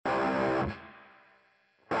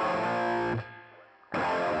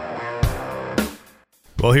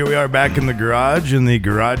Well, here we are back in the garage in the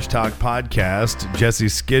Garage Talk podcast. Jesse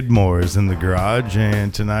Skidmore is in the garage,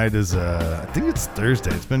 and tonight is, I think it's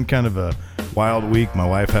Thursday. It's been kind of a wild week. My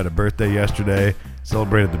wife had a birthday yesterday,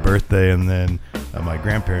 celebrated the birthday, and then my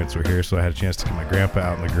grandparents were here, so I had a chance to get my grandpa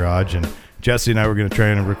out in the garage. And Jesse and I were going to try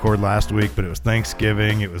and record last week, but it was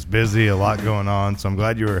Thanksgiving. It was busy, a lot going on, so I'm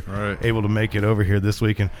glad you were able to make it over here this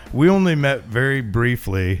week. And we only met very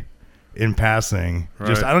briefly in passing.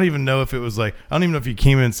 Just I don't even know if it was like, I don't even know if you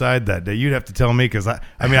came inside that day. You'd have to tell me, because I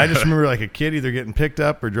just remember like a kid either getting picked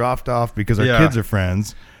up or dropped off because our kids are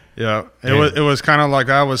friends. Yeah, it was kind of like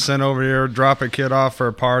I was sent over here, drop a kid off for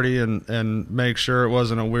a party and make sure it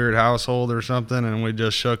wasn't a weird household or something, and we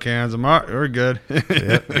just shook hands. I'm all right, we're good.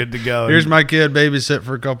 Yep, good to go. Here's my kid, babysit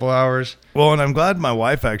for a couple hours. Well, and I'm glad my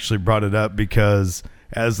wife actually brought it up, because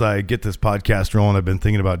as I get this podcast rolling, I've been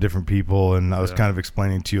thinking about different people, and I was kind of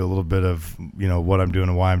explaining to you a little bit of, what I'm doing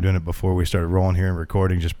and why I'm doing it before we started rolling here and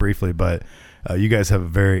recording just briefly. But you guys have a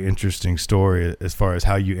very interesting story as far as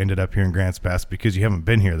how you ended up here in Grants Pass, because you haven't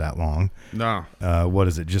been here that long. No. What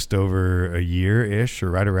is it, just over a year-ish,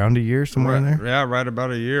 or right around a year, somewhere in there? Yeah, right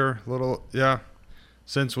about a year.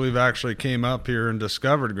 Since we've actually came up here and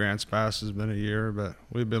discovered Grants Pass has been a year, but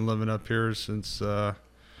we've been living up here since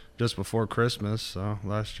just before Christmas, so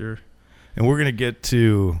last year. And we're going to get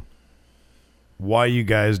to why you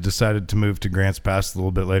guys decided to move to Grants Pass a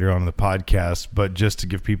little bit later on in the podcast, but just to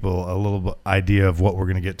give people a little idea of what we're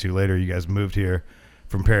going to get to later, you guys moved here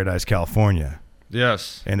from Paradise, California.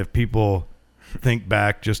 Yes. And if people think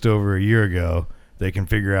back just over a year ago, they can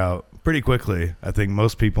figure out pretty quickly. I think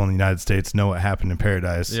most people in the United States know what happened in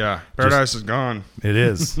Paradise. Yeah, Paradise is gone. It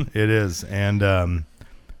is. It is. And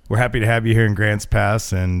we're happy to have you here in Grants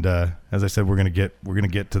Pass, and as I said, we're gonna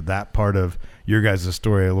get to that part of your guys'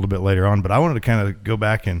 story a little bit later on. But I wanted to kind of go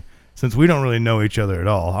back, and since we don't really know each other at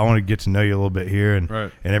all, I want to get to know you a little bit here,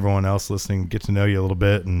 and everyone else listening get to know you a little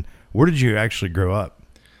bit. And where did you actually grow up?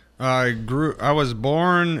 I was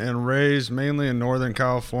born and raised mainly in Northern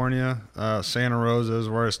California. Santa Rosa is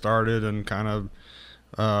where I started, and kind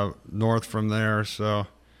of north from there.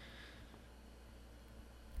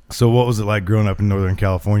 So what was it like growing up in Northern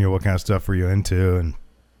California? What kind of stuff were you into? And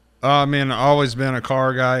I've always been a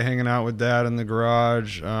car guy, hanging out with Dad in the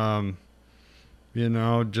garage. I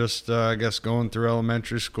guess going through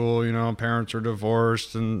elementary school, parents are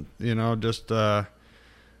divorced, and, pretty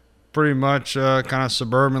much kind of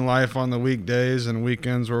suburban life on the weekdays, and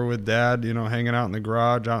weekends were with Dad, hanging out in the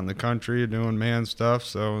garage, out in the country, doing man stuff.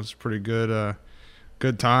 So it was pretty good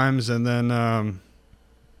times. And then,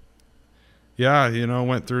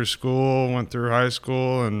 went through school, went through high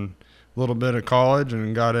school and a little bit of college,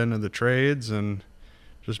 and got into the trades, and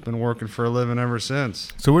just been working for a living ever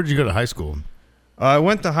since. So where did you go to high school? I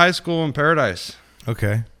went to high school in Paradise.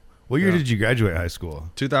 Okay. What year did you graduate high school?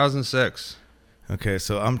 2006. Okay,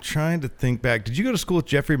 so I'm trying to think back. Did you go to school with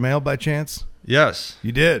Jeffrey Mail by chance? Yes.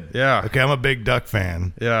 You did? Yeah. Okay, I'm a big Duck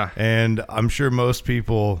fan. Yeah. And I'm sure most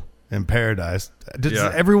people in Paradise, does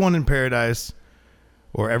everyone in Paradise,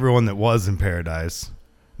 or everyone that was in Paradise,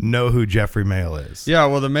 know who Jeffrey Mail is? Yeah,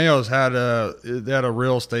 well, the Mayos had a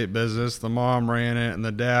real estate business. The mom ran it, and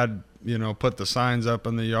the dad, put the signs up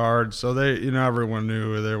in the yard. So they, everyone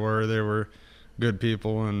knew who they were. They were good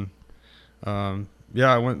people, and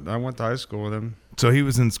I went to high school with him. So he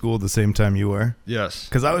was in school at the same time you were? Yes.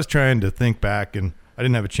 Because I was trying to think back, and I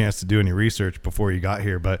didn't have a chance to do any research before you got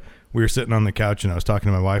here, but we were sitting on the couch, and I was talking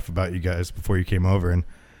to my wife about you guys before you came over, and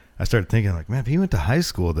I started thinking, like, man, if he went to high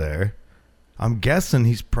school there, I'm guessing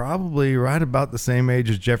he's probably right about the same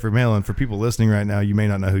age as Jeffrey Mail. And for people listening right now, you may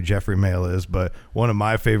not know who Jeffrey Mail is, but one of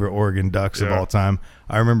my favorite Oregon Ducks of all time.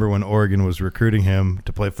 I remember when Oregon was recruiting him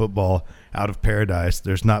to play football out of Paradise.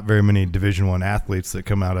 There's not very many Division I athletes that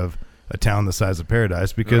come out of a town the size of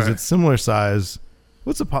Paradise, because it's similar size.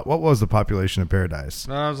 What was the population of Paradise?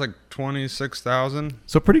 It was like 26,000.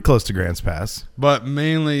 So pretty close to Grants Pass. But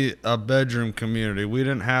mainly a bedroom community. We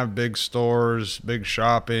didn't have big stores, big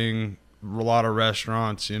shopping, a lot of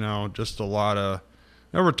restaurants, just a lot of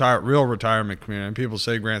real retirement community. And people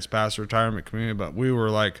say Grants Pass retirement community, but we were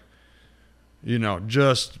like,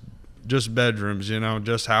 just bedrooms,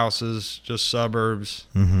 just houses, just suburbs.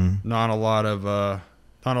 Mm-hmm. Not a lot of the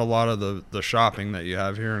shopping that you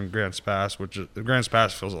have here in Grants Pass, Grants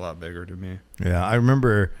Pass feels a lot bigger to me. Yeah, I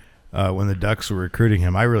remember when the Ducks were recruiting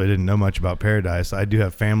him, I really didn't know much about Paradise. I do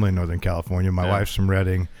have family in Northern California. My wife's from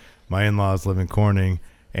Redding. My in-laws live in Corning.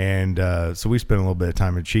 And so we spent a little bit of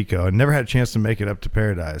time in Chico. I never had a chance to make it up to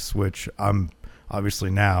Paradise, which I'm obviously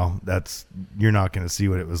now you're not going to see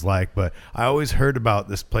what it was like. But I always heard about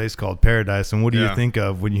this place called Paradise. And what do you think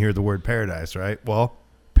of when you hear the word Paradise, right? Well,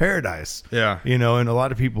 paradise. Yeah. And a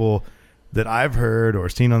lot of people that I've heard or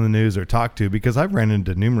seen on the news or talked to, because I've ran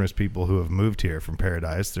into numerous people who have moved here from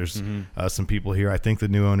Paradise. There's some people here. I think the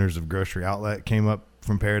new owners of Grocery Outlet came up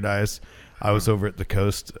from Paradise. I was over at the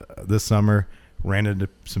coast this summer, ran into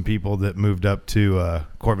some people that moved up to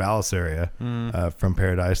Corvallis area from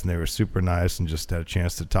Paradise, and they were super nice, and just had a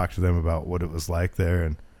chance to talk to them about what it was like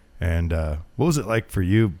there. And what was it like for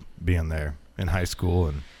you being there in high school?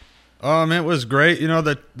 And it was great.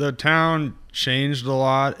 The town changed a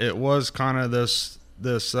lot. It was kind of this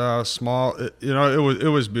small. It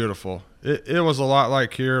was beautiful. It was a lot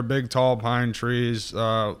like here. Big tall pine trees.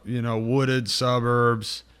 Wooded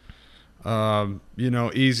suburbs.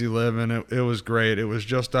 Easy living. It was great. It was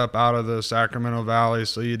just up out of the Sacramento Valley,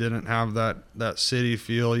 so you didn't have that city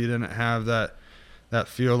feel. You didn't have that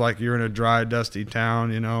feel like you're in a dry, dusty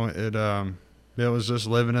town. It was just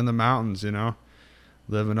living in the mountains.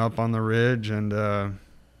 Living up on the ridge, and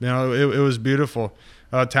it was beautiful.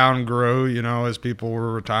 Town grew, as people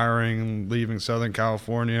were retiring and leaving Southern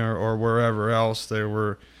California or wherever else. They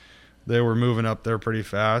were moving up there pretty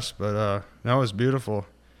fast, but that was beautiful.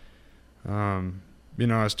 I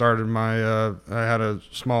started I had a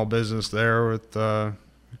small business there with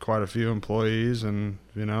quite a few employees, and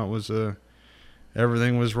it was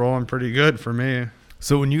everything was rolling pretty good for me.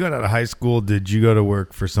 So when you got out of high school, did you go to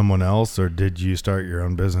work for someone else, or did you start your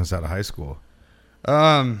own business out of high school?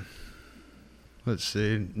 Let's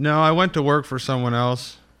see. No, I went to work for someone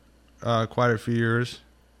else quite a few years.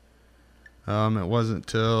 It wasn't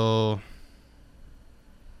till,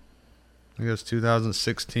 I guess,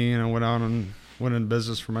 2016 I went in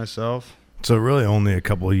business for myself. So really only a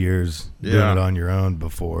couple of years doing it on your own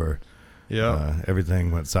before everything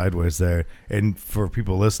went sideways there. And for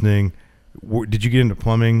people listening, did you get into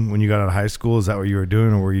plumbing when you got out of high school? Is that what you were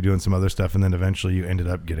doing, or were you doing some other stuff, and then eventually you ended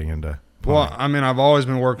up getting into plumbing? Well, I've always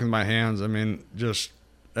been working with my hands. Just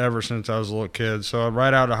ever since I was a little kid. So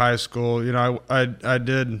right out of high school,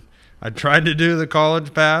 I tried to do the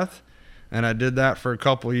college path, and I did that for a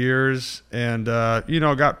couple years, and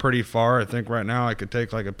got pretty far. I think right now I could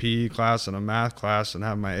take like a PE class and a math class and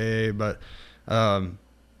have my AA, but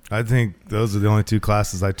I think those are the only two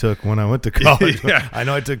classes I took when I went to college. Yeah. I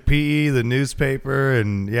know I took PE, the newspaper,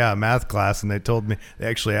 and math class, and they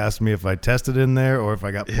actually asked me if I tested in there or if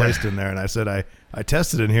I got placed in there, and I said I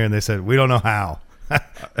tested in here, and they said, we don't know how.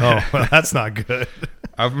 Oh, well, that's not good.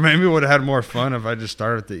 I maybe would have had more fun if I just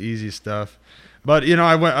started with the easy stuff. But,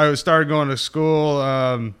 I started going to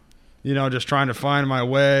school, just trying to find my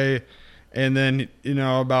way, and then,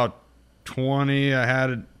 about 20, I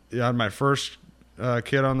had my first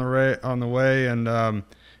kid on the way, and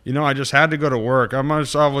I just had to go to work. I've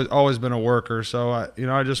always been a worker, so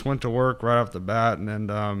I just went to work right off the bat,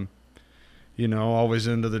 and always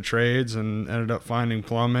into the trades, and ended up finding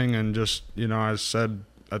plumbing, and just I said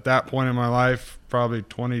at that point in my life, probably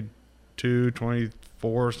 22,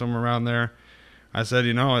 24, somewhere around there, I said,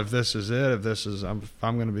 if this is it, if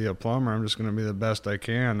I'm going to be a plumber, I'm just going to be the best I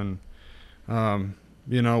can, and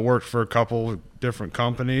worked for a couple different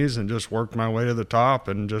companies and just worked my way to the top,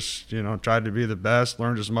 and just, tried to be the best,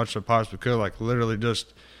 learned as much as I possibly could, like literally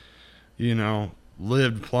just,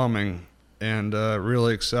 lived plumbing, and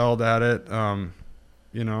really excelled at it.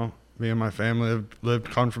 Me and my family lived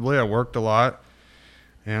comfortably. I worked a lot,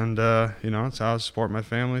 and, it's how I support my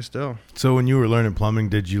family still. So when you were learning plumbing,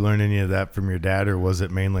 did you learn any of that from your dad, or was it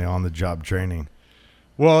mainly on-the-job training?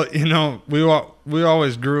 Well, we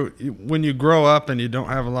always grew. When you grow up and you don't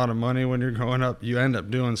have a lot of money when you're growing up, you end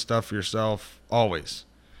up doing stuff yourself always.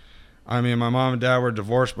 My mom and dad were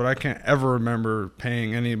divorced, but I can't ever remember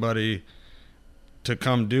paying anybody to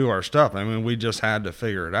come do our stuff. We just had to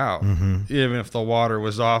figure it out. Mm-hmm. Even if the water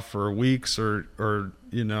was off for weeks or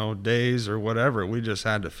days or whatever, we just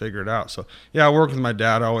had to figure it out. So, I worked with my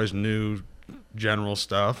dad. I always knew general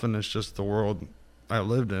stuff, and it's just the world I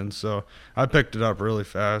lived in, so I picked it up really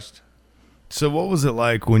fast. So what was it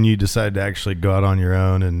like when you decided to actually go out on your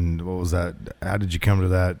own, and what was that? How did you come to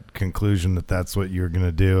that conclusion that that's what you were going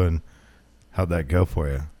to do, and how'd that go for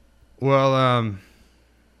you? Well,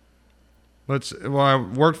 I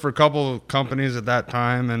worked for a couple of companies at that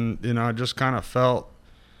time, and I just kind of felt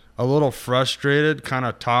a little frustrated, kind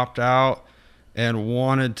of topped out, and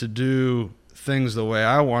wanted to do things the way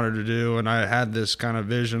I wanted to do, and I had this kind of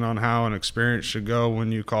vision on how an experience should go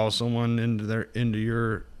when you call someone into their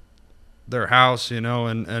house,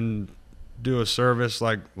 and do a service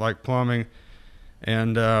like plumbing,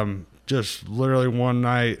 and just literally one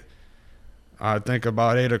night, I think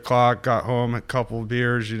about 8 o'clock, got home, a couple of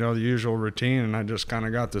beers, the usual routine, and I just kind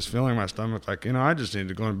of got this feeling in my stomach like, I just need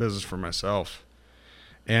to go in business for myself.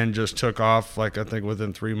 and just took off. Like, I think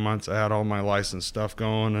within 3 months I had all my licensed stuff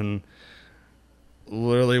going, and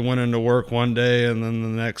literally went into work one day, and then the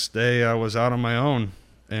next day I was out on my own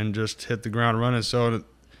and just hit the ground running. So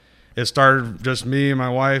it started just me and my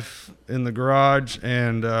wife in the garage,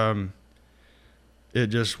 and it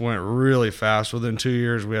just went really fast. Within 2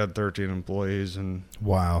 years, we had 13 employees. And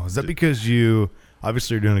wow. Is that because you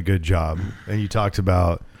obviously are doing a good job, and you talked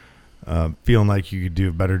about feeling like you could do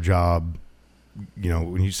a better job? You know,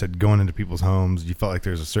 when you said going into people's homes, you felt like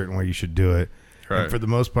there's a certain way you should do it. Right. And for the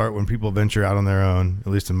most part, when people venture out on their own, at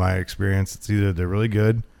least in my experience, it's either they're really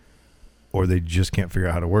good or they just can't figure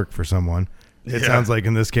out how to work for someone. It sounds like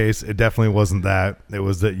in this case, it definitely wasn't that. It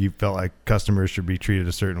was that you felt like customers should be treated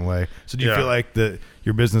a certain way. So do you feel like that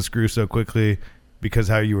your business grew so quickly because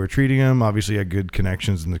how you were treating them? Obviously, you had good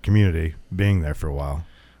connections in the community being there for a while.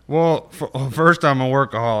 Well, first, I'm a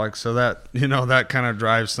workaholic, so that, you know, that kind of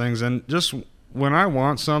drives things. And just when I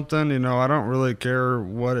want something, you know, I don't really care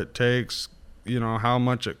what it takes, you know, how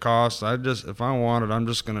much it costs. If I want it, I'm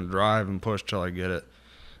just going to drive and push till I get it.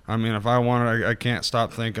 I mean, if I want it, I can't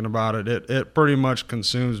stop thinking about it. It pretty much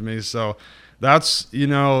consumes me. So that's, you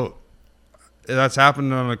know, that's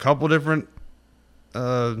happened on a couple different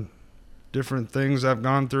things I've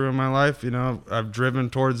gone through in my life. You know, I've driven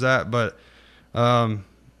towards that. But,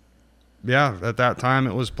 yeah, at that time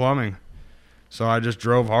it was plumbing. So I just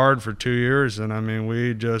drove hard for 2 years. And, I mean,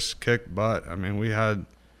 we just kicked butt. I mean, we had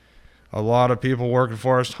a lot of people working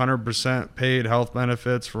for us, 100% paid health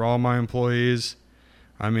benefits for all my employees.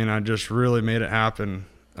 I mean, I just really made it happen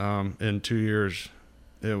in 2 years.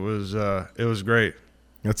 It was great.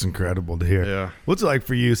 That's incredible to hear. Yeah. What's it like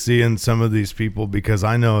for you seeing some of these people? Because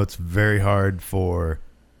I know it's very hard for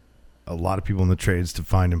a lot of people in the trades to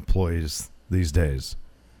find employees these days.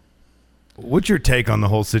 What's your take on the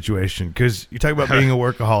whole situation? Because you talk about being a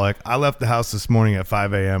workaholic. I left the house this morning at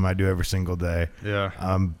 5 a.m. I do every single day.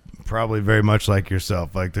 Yeah. Probably very much like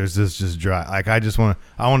yourself. Like there's this just dry. Like I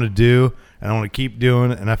want to do, and I want to keep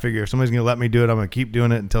doing it. And I figure if somebody's going to let me do it, I'm going to keep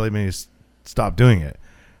doing it until they may stop doing it.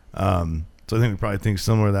 So I think we probably think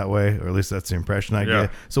similar that way, or at least that's the impression I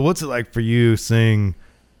get. So what's it like for you seeing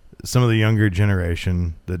some of the younger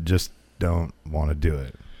generation that just don't want to do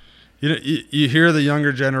it? You know, you hear the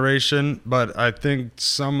younger generation, but I think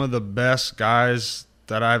some of the best guys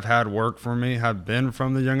that I've had work for me have been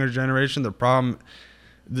from the younger generation. The problem,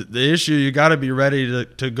 the issue, you got to be ready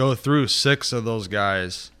to go through 6 of those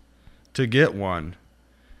guys to get one.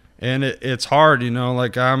 And it's hard, you know,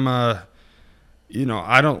 like you know,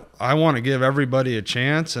 I want to give everybody a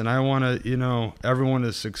chance, and I want to, you know, everyone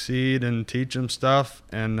to succeed and teach them stuff.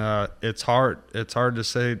 And it's hard to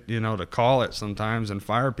say, you know, to call it sometimes and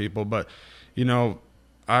fire people. But, you know,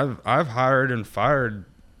 I've hired and fired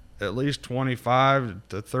at least 25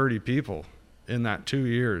 to 30 people in that 2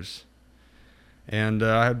 years. And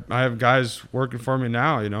I have guys working for me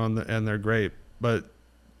now, you know, and they're great. But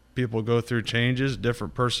people go through changes,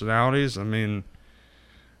 different personalities. I mean,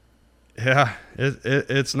 yeah,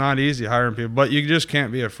 it's not easy hiring people, but you just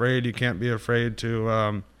can't be afraid. You can't be afraid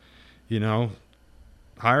to, you know,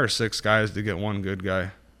 hire 6 guys to get one good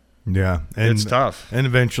guy. Yeah. And it's tough. And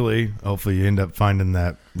eventually, hopefully you end up finding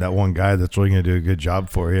that one guy that's really going to do a good job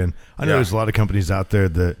for you. And I know there's a lot of companies out there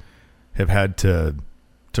that have had to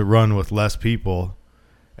run with less people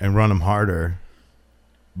and run them harder.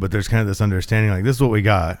 But there's kind of this understanding, like, this is what we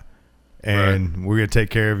got, and we're going to take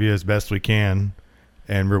care of you as best we can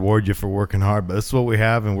and reward you for working hard. But this is what we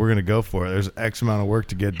have, and we're going to go for it. There's X amount of work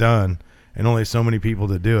to get done and only so many people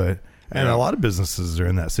to do it. And a lot of businesses are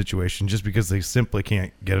in that situation just because they simply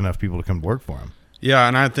can't get enough people to come to work for them. Yeah,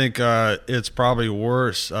 and I think it's probably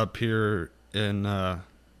worse up here in,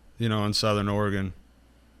 you know, in Southern Oregon,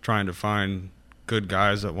 trying to find good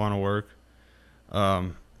guys that want to work.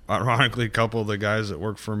 Ironically, a couple of the guys that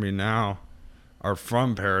work for me now are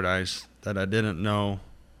from Paradise that I didn't know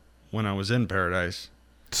when I was in Paradise.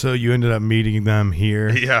 So you ended up meeting them here?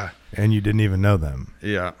 Yeah. And you didn't even know them?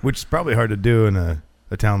 Yeah. Which is probably hard to do in a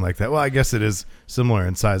town like that. Well, I guess it is similar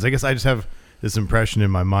in size. I guess I just have this impression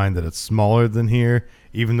in my mind that it's smaller than here,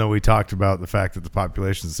 even though we talked about the fact that the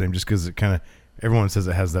population is the same, just because it kind of, everyone says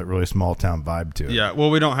it has that really small town vibe to it. Yeah, well,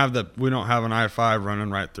 we don't have an I-5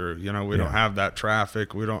 running right through. You know, we don't have that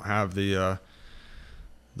traffic. We don't have the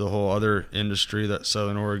whole other industry that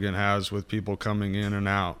Southern Oregon has with people coming in and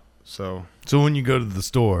out. So when you go to the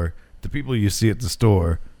store, the people you see at the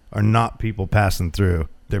store are not people passing through.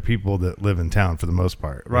 They're people that live in town for the most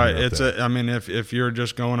part. Right. I mean, if you're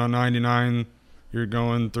just going on 99, you're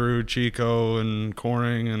going through Chico and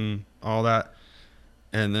Corning and all that.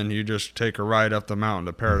 and then you just take a ride up the mountain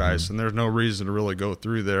to Paradise. And there's no reason to really go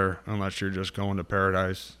through there unless you're just going to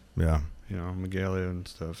Paradise. Yeah. You know, Magalia and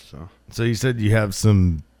stuff. So you said you have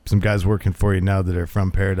some guys working for you now that are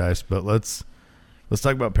from Paradise, but let's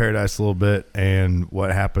talk about Paradise a little bit and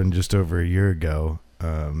what happened just over a year ago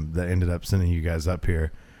that ended up sending you guys up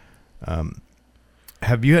here.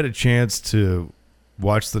 Have you had a chance to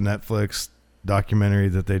watch the Netflix documentary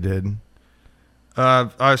that they did?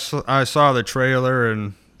 I saw the trailer,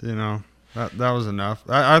 and you know that was enough.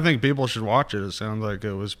 I think people should watch it. It sounds like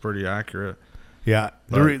it was pretty accurate. Yeah,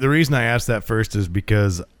 the reason I asked that first is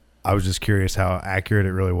because I was just curious how accurate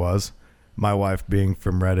it really was. My wife being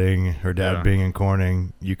from Redding, her dad being in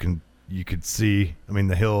Corning, you could see. I mean,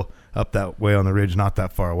 the hill up that way on the ridge, not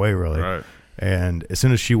that far away, really. Right. And as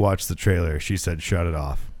soon as she watched the trailer, she said, "Shut it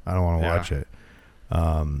off. I don't want to watch it."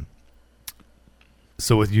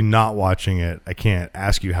 So with you not watching it, I can't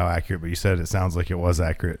ask you how accurate, but you said it sounds like it was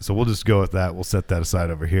accurate. So we'll just go with that. We'll set that aside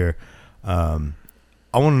over here.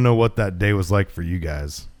 I want to know what that day was like for you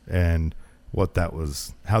guys and what that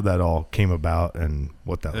was, how that all came about and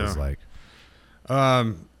what that was like.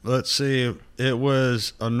 Let's see. It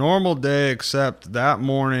was a normal day, except that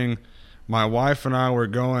morning my wife and I were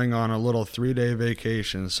going on a little 3-day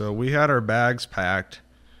vacation. So we had our bags packed.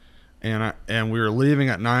 And we were leaving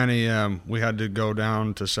at 9 a.m. We had to go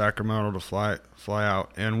down to Sacramento to fly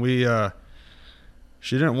out. And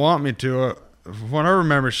she didn't want me to. From what I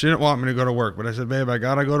remember, she didn't want me to go to work. But I said, babe, I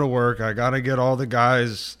got to go to work. I got to get all the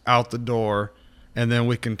guys out the door, and then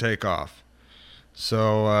we can take off.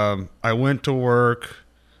 So I went to work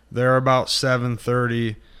there about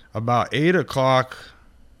 7:30. About 8 o'clock,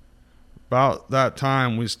 about that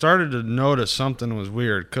time, we started to notice something was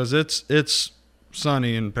weird because it's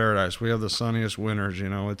sunny in Paradise. We have the sunniest winters, you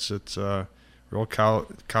know. It's real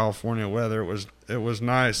California weather. It was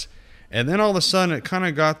nice, and then all of a sudden it kind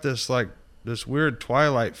of got this weird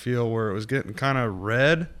twilight feel where it was getting kind of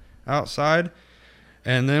red outside,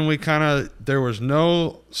 and then there was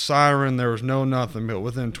no siren, there was no nothing, but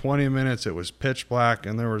within 20 minutes it was pitch black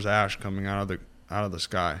and there was ash coming out of the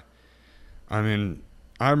sky. I mean,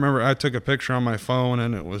 I remember I took a picture on my phone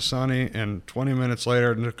and it was sunny, and 20 minutes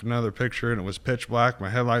later I took another picture and it was pitch black.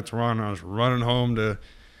 My headlights were on and I was running home to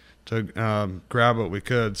grab what we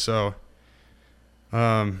could. So,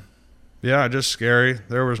 yeah, just scary.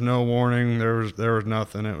 There was no warning. There was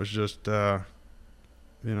nothing. It was just,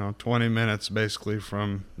 20 minutes basically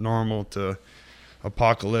from normal to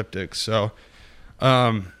apocalyptic. So,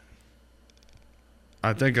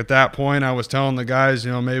 I think at that point I was telling the guys,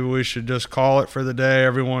 maybe we should just call it for the day.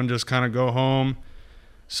 Everyone just kind of go home.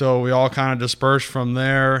 So we all kind of dispersed from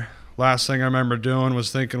there. Last thing I remember doing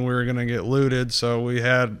was thinking we were going to get looted. So we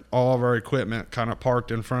had all of our equipment kind of parked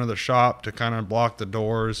in front of the shop to kind of block the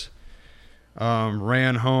doors.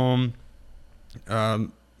 Ran home.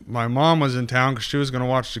 My mom was in town because she was going to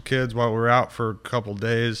watch the kids while we were out for a couple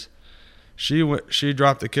days. She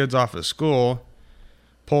dropped the kids off at school,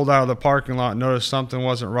 pulled out of the parking lot, noticed something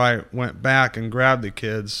wasn't right, went back and grabbed the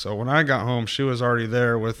kids. So when I got home, she was already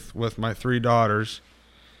there with my 3 daughters,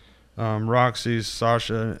 Roxy,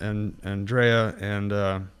 Sasha, and Andrea. And,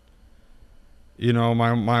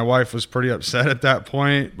 my wife was pretty upset at that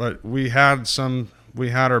point, but we had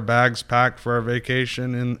our bags packed for our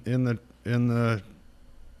vacation in the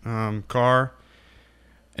car,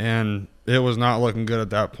 and it was not looking good at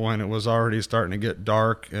that point. It was already starting to get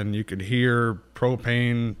dark, and you could hear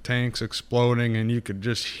propane tanks exploding, and you could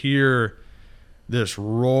just hear this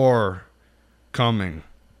roar coming,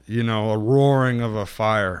 a roaring of a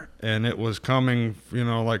fire. And it was coming,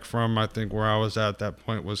 from, I think where I was at that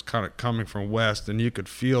point was kind of coming from west, and you could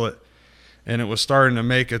feel it. And it was starting to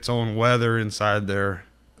make its own weather inside there,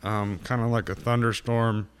 kind of like a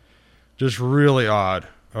thunderstorm, just really odd,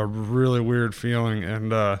 a really weird feeling.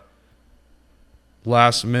 And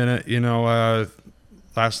last minute,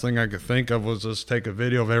 last thing I could think of was just take a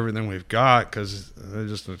video of everything we've got, because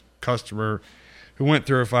just a customer who went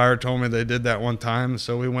through a fire told me they did that one time.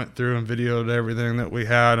 So we went through and videoed everything that we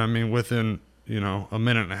had. I mean, within, a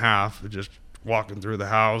minute and a half, just walking through the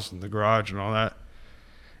house and the garage and all that.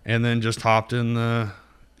 And then just hopped in the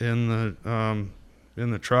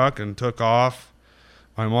truck and took off.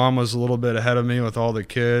 My mom was a little bit ahead of me with all the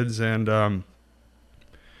kids, and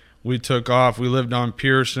we took off. We lived on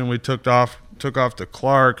Pearson. We took off to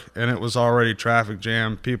Clark, and it was already traffic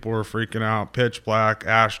jam. People were freaking out, pitch black,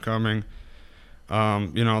 ash coming.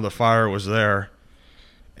 The fire was there.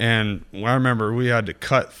 And I remember we had to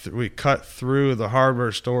we cut through the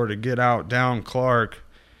hardware store to get out down Clark,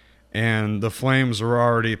 and the flames were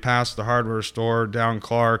already past the hardware store down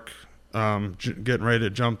Clark, getting ready to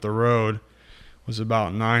jump the road. was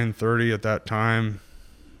about 9:30 at that time,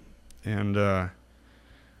 and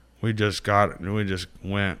we just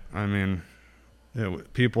went. I mean,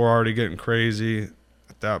 people were already getting crazy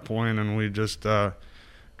at that point, and we just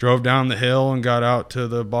drove down the hill and got out to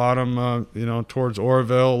the bottom, towards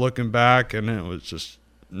Orville, looking back, and it was just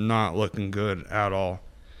not looking good at all.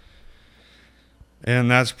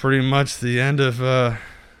 And that's pretty much the end of our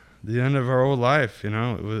old life,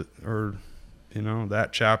 that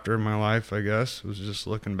chapter of my life, I guess, was just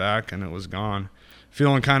looking back, and it was gone.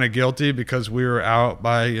 Feeling kind of guilty because we were out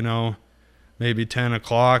by, maybe 10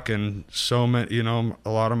 o'clock, and so many, a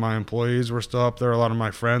lot of my employees were still up there. A lot of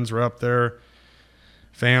my friends were up there,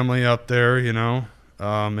 family up there,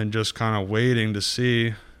 and just kind of waiting to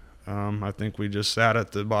see. I think we just sat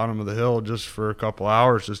at the bottom of the hill just for a couple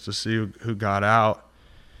hours just to see who got out.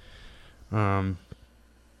 So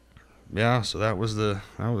that was the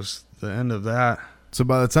end of that. So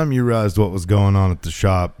by the time you realized what was going on at the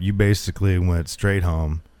shop, you basically went straight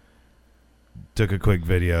home, took a quick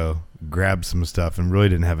video, grabbed some stuff, and really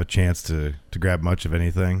didn't have a chance to grab much of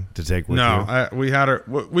anything to take with you. No, we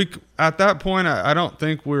at that point, I don't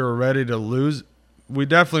think we were ready to lose. We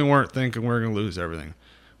definitely weren't thinking we were going to lose everything.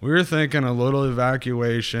 We were thinking a little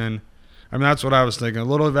evacuation. I mean, that's what I was thinking. A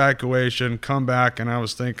little evacuation, come back, and I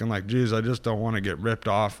was thinking, like, geez, I just don't want to get ripped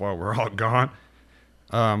off while we're all gone.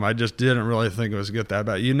 I just didn't really think it was get that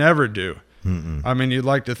bad. You never do. Mm-mm. I mean, you'd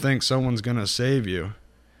like to think someone's going to save you.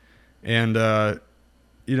 And,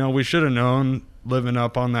 we should have known living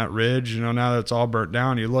up on that ridge. Now that it's all burnt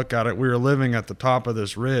down, you look at it, we were living at the top of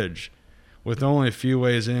this ridge with only a few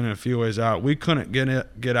ways in and a few ways out. We couldn't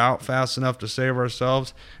get out fast enough to save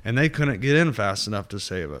ourselves, and they couldn't get in fast enough to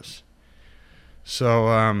save us. So,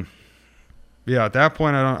 at that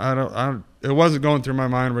point, it wasn't going through my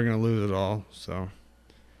mind we're going to lose it all. So,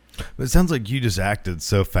 but it sounds like you just acted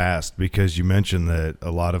so fast because you mentioned that a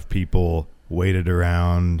lot of people waited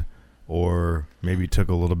around or maybe took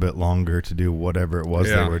a little bit longer to do whatever it was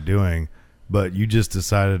they were doing. But you just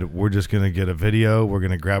decided we're just going to get a video, we're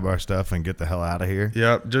going to grab our stuff and get the hell out of here.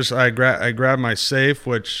 Yep. I grabbed my safe,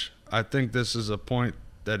 which I think this is a point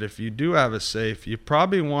that if you do have a safe, you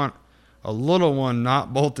probably want a little one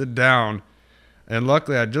not bolted down. And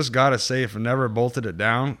luckily I just got a safe and never bolted it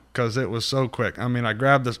down because it was so quick. I mean, I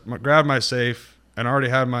grabbed my safe and already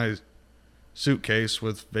had my suitcase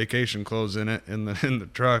with vacation clothes in it in the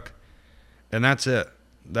truck. And that's it.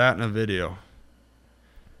 That and a video.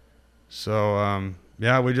 So,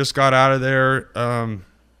 we just got out of there.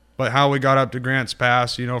 But how we got up to Grants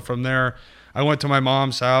Pass, from there, I went to my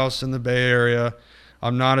mom's house in the Bay Area.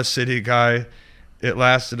 I'm not a city guy. It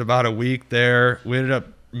lasted about a week there. We ended up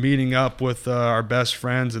meeting up with our best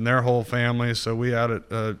friends and their whole family. So we had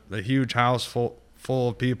a huge house full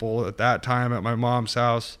of people at that time at my mom's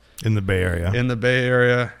house. In the Bay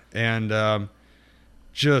Area. And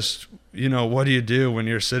just, what do you do when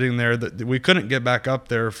you're sitting there? We couldn't get back up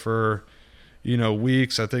there for,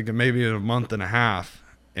 weeks. I think maybe a month and a half.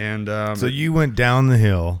 And so you went down the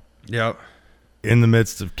hill. Yep. In the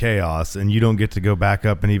midst of chaos, and you don't get to go back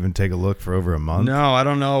up and even take a look for over a month? No, I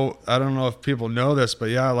don't know if people know this, but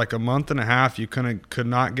like a month and a half, you could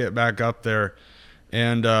not get back up there.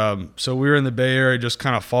 And so we were in the Bay Area just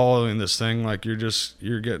kind of following this thing. Like you're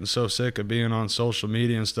getting so sick of being on social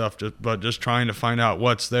media and stuff, but just trying to find out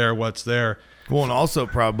what's there. Well, and also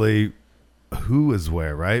probably who is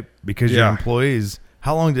where, right? Because your employees,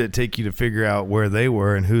 how long did it take you to figure out where they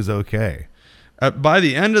were and who's okay? By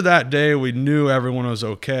the end of that day, we knew everyone was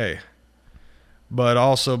okay. But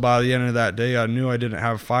also by the end of that day, I knew I didn't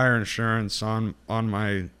have fire insurance on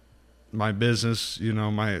my business,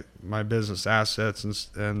 my business assets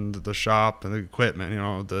and the shop and the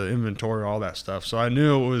equipment, the inventory, all that stuff. So I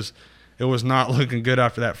knew it was not looking good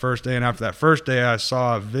after that first day. And after that first day, I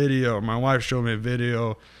saw a video. My wife showed me a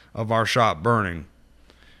video of our shop burning.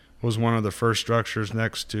 It was one of the first structures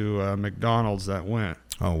next to McDonald's that went.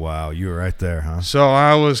 Oh, wow. You were right there, huh? So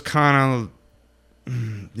I was kind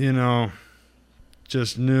of,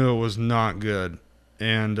 just knew it was not good.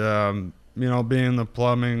 And, being in the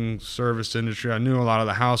plumbing service industry, I knew a lot of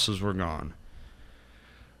the houses were gone.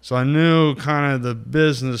 So I knew kind of the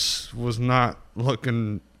business was not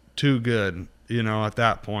looking too good, at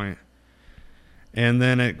that point. And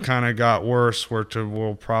then it kind of got worse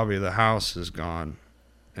probably the house is gone.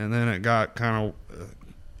 And then it got kind of...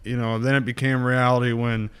 then it became reality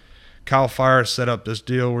when CAL FIRE set up this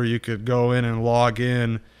deal where you could go in and log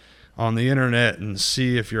in on the internet and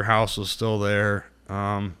see if your house was still there.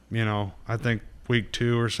 I think week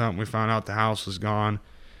 2 or something, we found out the house was gone.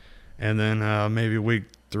 And then maybe week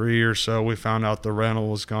 3 or so, we found out the rental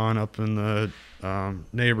was gone up in the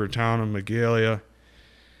neighbor town of Magalia.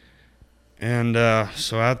 And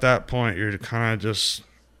so at that point, you're kind of just,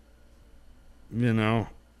 you know,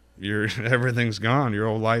 everything's gone. Your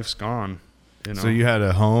old life's gone. You know? So you had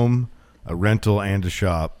a home, a rental, and a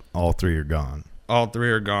shop. All three are gone. All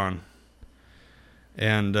three are gone.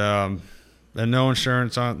 And no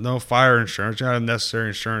insurance no fire insurance. You had necessary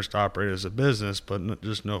insurance to operate as a business, but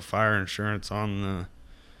just no fire insurance on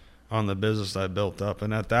the business I built up.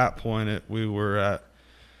 And at that point, we were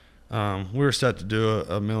set to do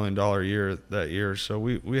 $1 million year that year. So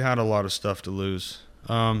we had a lot of stuff to lose.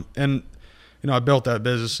 And you know, I built that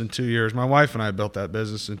business in 2 years. My wife and I built that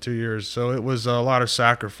business in 2 years. So it was a lot of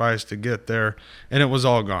sacrifice to get there, and it was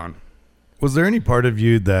all gone. Was there any part of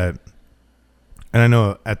you that, and I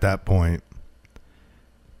know at that point,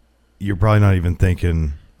 you're probably not even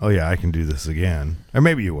thinking, oh yeah, I can do this again. Or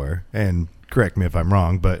maybe you were, and correct me if I'm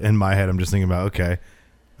wrong, but in my head, I'm just thinking about, okay,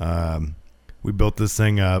 we built this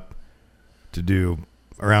thing up to do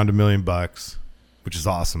around $1 million, which is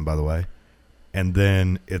awesome, by the way. And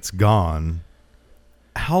then it's gone.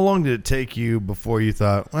 How long did it take you before you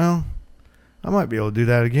thought, well, I might be able to do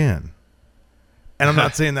that again? And I'm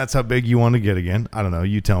not saying that's how big you want to get again. I don't know.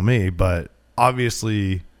 You tell me. But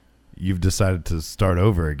obviously, you've decided to start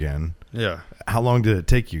over again. Yeah. How long did it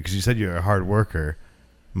take you? Because you said you're a hard worker.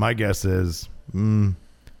 My guess is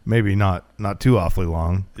maybe not too awfully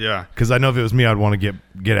long. Yeah. Because I know if it was me, I'd want to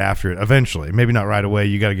get after it eventually. Maybe not right away.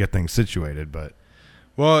 You got to get things situated. But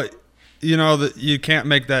well, you know, you can't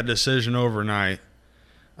make that decision overnight.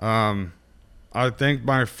 I think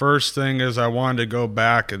my first thing is I wanted to go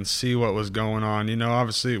back and see what was going on. You know,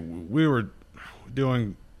 obviously we were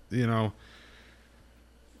doing, you know,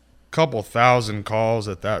 a couple thousand calls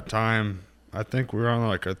at that time. I think we were on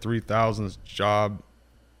like a 3,000th job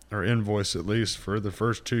or invoice at least for the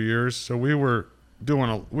first 2 years. So we were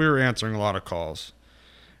answering a lot of calls,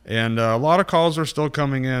 and a lot of calls were still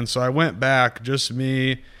coming in. So I went back, just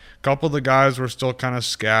me. A couple of the guys were still kind of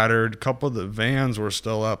scattered. A couple of the vans were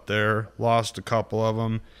still up there. Lost a couple of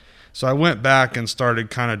them. So I went back and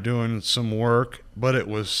started kind of doing some work, but it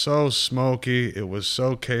was so smoky. It was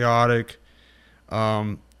so chaotic.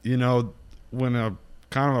 You know, when a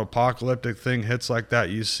kind of apocalyptic thing hits like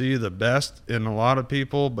that, you see the best in a lot of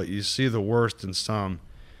people, but you see the worst in some.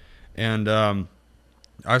 And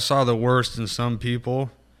I saw the worst in some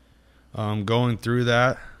people going through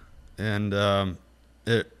that. And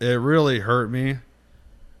it really hurt me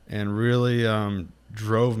and really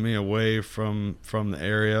drove me away from the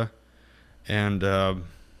area. And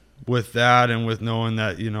with that, and with knowing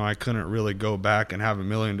that, you know, I couldn't really go back and have $1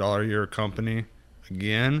 million a year company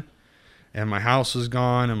again, and my house was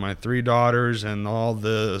gone, and my 3 daughters, and all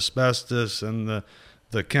the asbestos and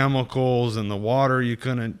the chemicals and the water, you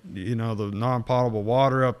couldn't, you know, the non-potable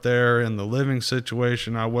water up there, and the living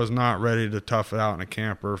situation, I was not ready to tough it out in a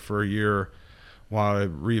camper for a year while I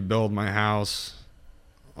rebuild my house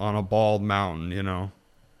on a bald mountain, you know.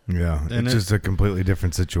 Yeah, and it's just a completely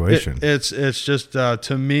different situation. It's just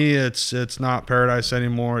to me, it's not paradise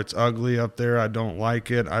anymore. It's ugly up there. I don't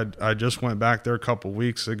like it. I just went back there a couple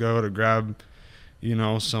weeks ago to grab, you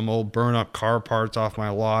know, some old burn up car parts off my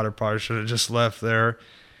lot. I probably should have just left there,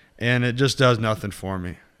 and it just does nothing for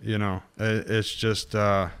me. You know, it's just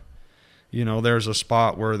you know, there's a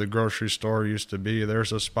spot where the grocery store used to be.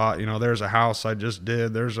 There's a spot, you know, there's a house I just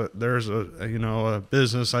did. There's a you know, a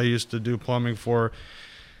business I used to do plumbing for.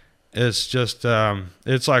 It's just,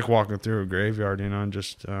 it's like walking through a graveyard, you know, and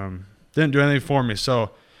just didn't do anything for me.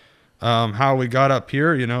 So how we got up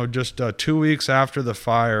here, you know, just 2 weeks after the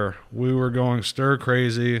fire, we were going stir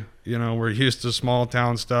crazy. You know, we're used to small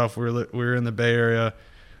town stuff. We were in the Bay Area.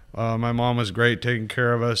 My mom was great taking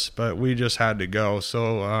care of us, but we just had to go.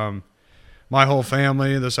 So my whole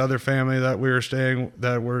family, this other family that we were staying,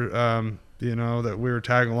 that we're, you know, that we were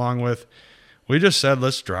tagging along with, we just said,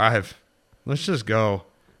 let's drive. Let's just go.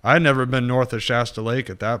 I had never been north of Shasta Lake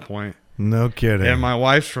at that point. No kidding. And my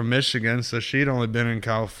wife's from Michigan, so she'd only been in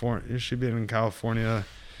California. She'd been in California,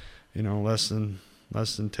 you know, less than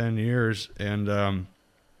 10 years. And I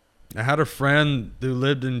had a friend who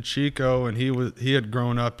lived in Chico, and he had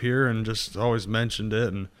grown up here and just always mentioned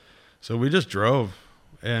it. And so we just drove,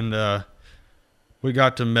 and we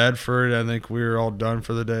got to Medford. I think we were all done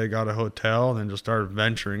for the day. Got a hotel, and then just started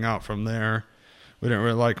venturing out from there. We didn't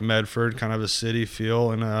really like Medford, kind of a city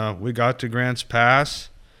feel. And we got to Grants Pass,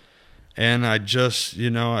 and I just,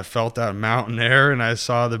 you know, I felt that mountain air, and I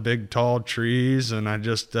saw the big tall trees, and I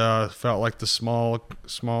just felt like the small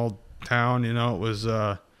town, you know. It was,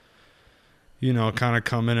 you know, kind of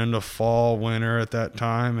coming into fall, winter at that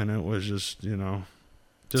time, and it was just, you know,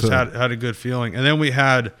 just had a good feeling. And then we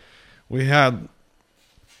had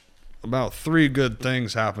about 3 good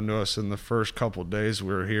things happen to us in the first couple of days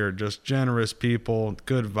we were here. Just generous people,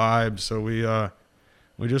 good vibes. So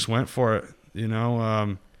we just went for it, you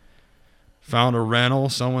know. Found a rental,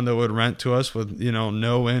 someone that would rent to us with, you know,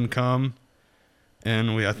 no income. And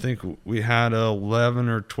I think we had 11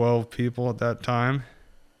 or 12 people at that time.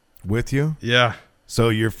 With you? Yeah. So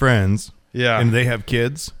you're friends. Yeah. And they have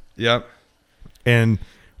kids? Yep. And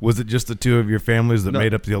was it just the 2 of your families that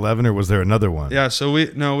made up the 11, or was there another one? Yeah, so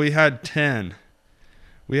we had 10.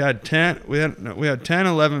 We had 10,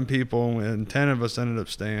 11 people, and 10 of us ended up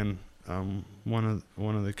staying. One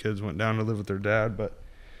of the kids went down to live with their dad, but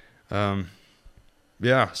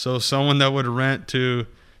yeah, so someone that would rent to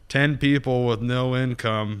 10 people with no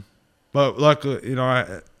income, but luckily, you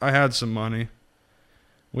know, I had some money.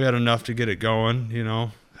 We had enough to get it going, you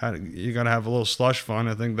know. You got to have a little slush fund.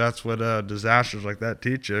 I think that's what disasters like that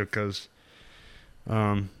teach you, because,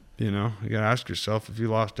 you know, you got to ask yourself, if you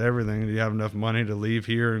lost everything, do you have enough money to leave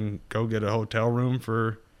here and go get a hotel room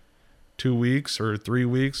for 2 weeks or 3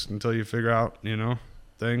 weeks until you figure out, you know,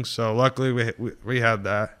 things. So luckily we had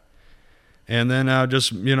that. And then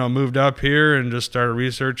just, you know, moved up here and just started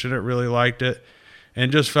researching it, really liked it,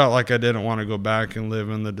 and just felt like I didn't want to go back and live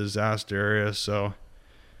in the disaster area. So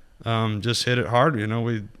just hit it hard. You know,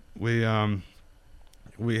 we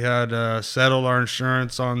had settled our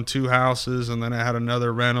insurance on 2 houses, and then I had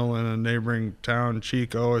another rental in a neighboring town,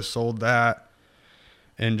 Chico. I sold that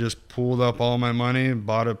and just pooled up all my money and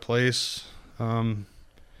bought a place here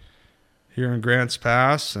in Grants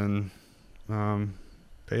Pass, and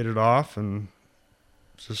paid it off and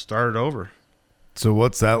just started over. So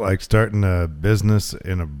what's that like, starting a business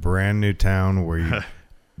in a brand new town where you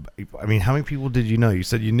I mean, how many people did you know? You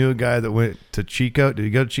said you knew a guy that went to Chico. Did he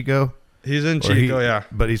go to Chico? He's in Chico, yeah.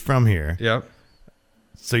 But he's from here. Yep.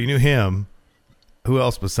 So you knew him. Who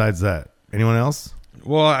else besides that? Anyone else?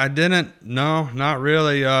 Well, I didn't. No, not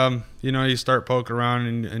really. You know, you start poking around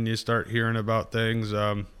and you start hearing about things.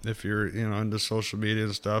 If you're, you know, into social media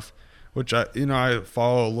and stuff, which I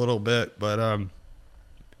follow a little bit, but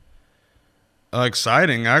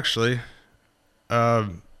exciting actually.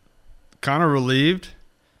 Kind of relieved.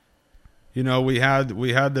 You know, we had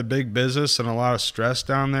the big business and a lot of stress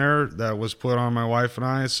down there that was put on my wife and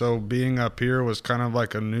I. So being up here was kind of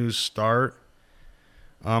like a new start.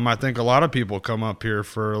 I think a lot of people come up here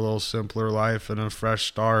for a little simpler life and a fresh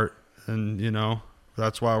start, and you know,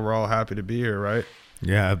 that's why we're all happy to be here, right?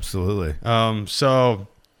 Yeah, absolutely. So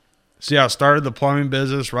yeah, I started the plumbing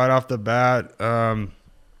business right off the bat.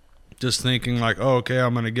 Just thinking like, oh, okay,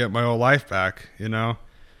 I'm gonna get my old life back, you know,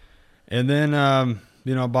 and then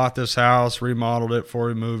you know, bought this house, remodeled it before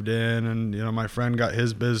we moved in, and you know, my friend got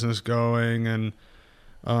his business going, and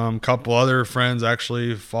a couple other friends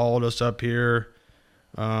actually followed us up here,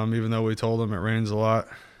 even though we told them it rains a lot.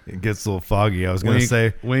 It gets a little foggy. I was going to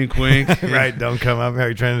say, wink, wink. Right? Don't come up here. Are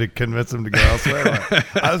you trying to convince them to go elsewhere?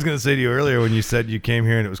 I was going to say to you earlier when you said you came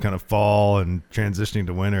here and it was kind of fall and transitioning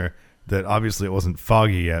to winter, that obviously it wasn't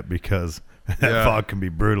foggy yet, because that fog can be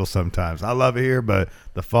brutal sometimes. I love it here, but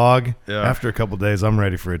the fog, after a couple of days, I'm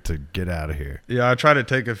ready for it to get out of here. Yeah, I try to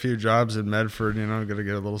take a few jobs in Medford, you know, got to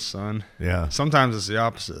get a little sun. Yeah. Sometimes it's the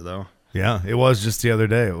opposite, though. Yeah, it was just the other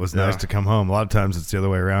day. It was nice to come home. A lot of times it's the other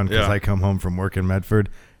way around, because I come home from work in Medford.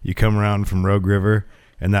 You come around from Rogue River,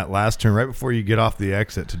 and that last turn, right before you get off the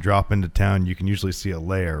exit to drop into town, you can usually see a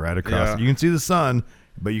layer right across. Yeah. You can see the sun,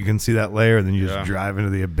 but you can see that layer, and then you just drive into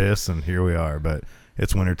the abyss, and here we are. But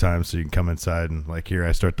it's wintertime, so you can come inside, and like here,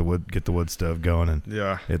 I start to get the wood stove going, and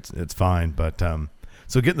it's fine. But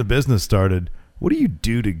so getting the business started, what do you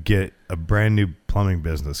do to get a brand new plumbing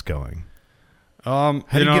business going? How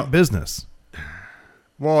do you get business?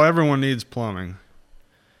 Well, everyone needs plumbing,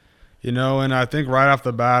 you know, and I think right off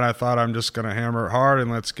the bat, I thought I'm just going to hammer it hard and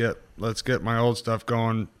let's get my old stuff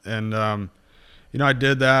going. And, you know, I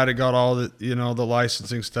did that. I got all the, you know, the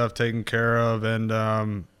licensing stuff taken care of.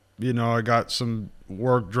 And, you know, I got some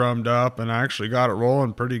work drummed up, and I actually got it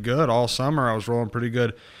rolling pretty good all summer. I was rolling pretty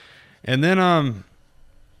good. And then,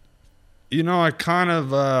 you know, I kind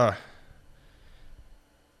of,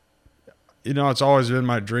 you know, it's always been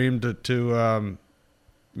my dream to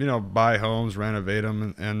you know, buy homes, renovate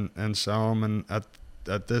them, and sell them. And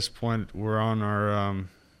at this point, we're on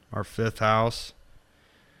our 5th house.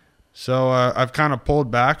 So I've kind of pulled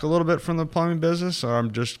back a little bit from the plumbing business. So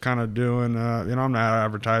I'm just kind of doing, you know, I'm not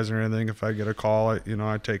advertising or anything. If I get a call, you know,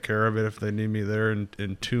 I take care of it. If they need me there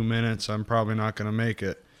in 2 minutes, I'm probably not going to make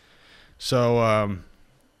it. So,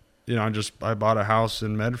 you know, I bought a house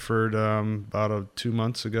in Medford about 2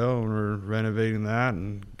 months ago, and we're renovating that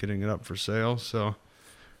and getting it up for sale. So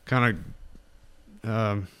kind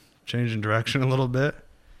of changing direction a little bit.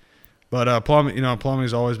 But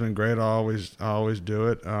plumbing's always been great. I always do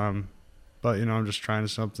it. But I'm just trying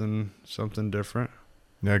something different.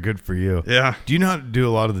 Yeah, good for you. Yeah. Do you know how to do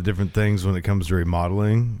a lot of the different things when it comes to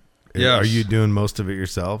remodeling? Yes. Are you doing most of it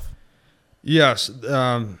yourself? Yes.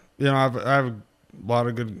 I have a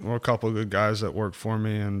couple of good guys that work for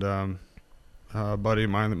me, and a buddy of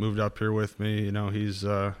mine that moved up here with me.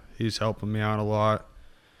 He's helping me out a lot.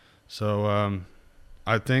 So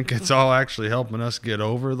I think it's all actually helping us get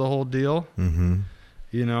over the whole deal. Mm-hmm.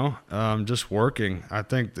 Just working. I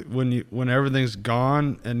think that when everything's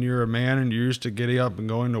gone and you're a man and you're used to getting up and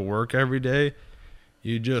going to work every day,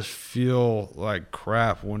 you just feel like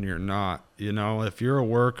crap when you're not. If you're a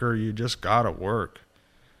worker, you just gotta work.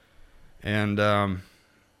 And I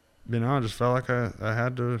just felt like I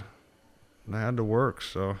had to work.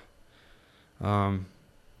 So I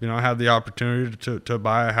had the opportunity to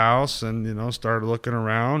buy a house, and started looking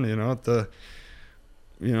around, at the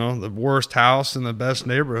worst house in the best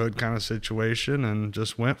neighborhood kind of situation, and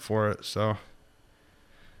just went for it. So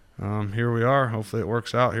here we are. Hopefully it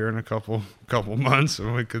works out here in a couple months,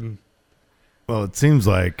 and we can. Well, it seems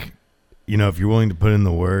like, if you're willing to put in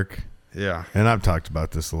the work. Yeah. And I've talked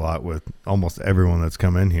about this a lot with almost everyone that's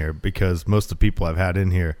come in here, because most of the people I've had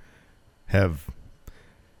in here have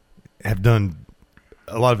done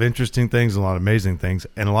a lot of interesting things, a lot of amazing things,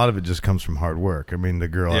 and a lot of it just comes from hard work. I mean, the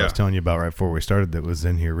girl I was telling you about right before we started that was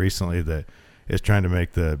in here recently that is trying to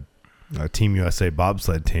make the Team USA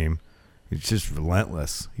bobsled team. It's just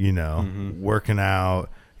relentless, working out,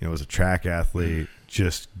 was a track athlete,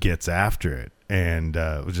 just gets after it. And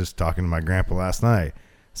was just talking to my grandpa last night.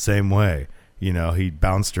 Same way, he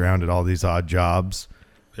bounced around at all these odd jobs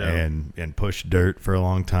and pushed dirt for a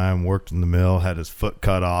long time, worked in the mill, had his foot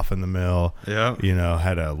cut off in the mill,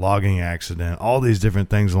 had a logging accident, all these different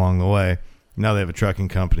things along the way. Now they have a trucking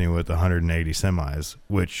company with 180 semis,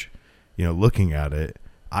 which, looking at it,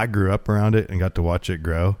 I grew up around it and got to watch it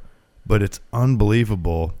grow, but it's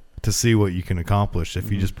unbelievable to see what you can accomplish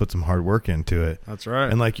if you just put some hard work into it. That's right.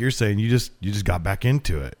 And like you're saying, you just got back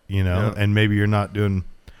into it, and maybe you're not doing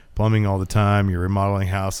plumbing all the time, you're remodeling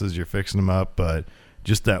houses, you're fixing them up, but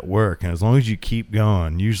just that work. And as long as you keep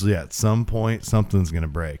going, usually at some point something's going to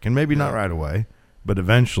break, and maybe not right away, but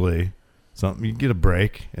eventually you get a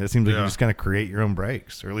break. And it seems like you just kind of create your own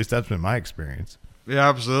breaks, or at least that's been my experience. Yeah,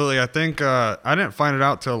 absolutely. I think I didn't find it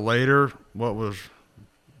out till later what was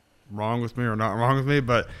wrong with me or not wrong with me,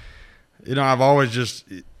 but I've always just,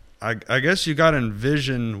 I guess you got to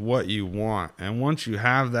envision what you want. And once you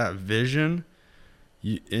have that vision,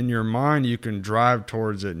 in your mind, you can drive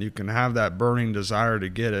towards it, and you can have that burning desire to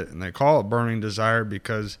get it. And they call it burning desire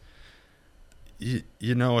because,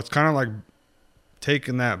 it's kind of like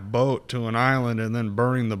taking that boat to an island and then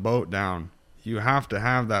burning the boat down. You have to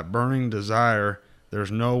have that burning desire.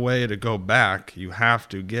 There's no way to go back. You have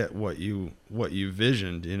to get what you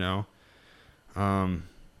visioned, and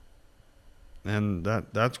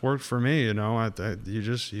that's worked for me. You got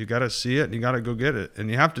to see it and you got to go get it, and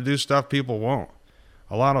you have to do stuff people won't.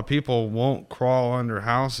 A lot of people won't crawl under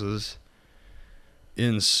houses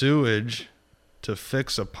in sewage to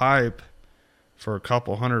fix a pipe for a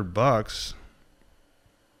couple $100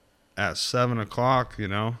 at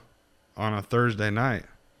 7:00, on a Thursday night.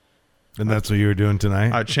 And that's what you were doing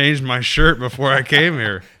tonight? I changed my shirt before I came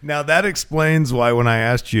here. Now that explains why when I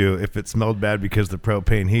asked you if it smelled bad because of the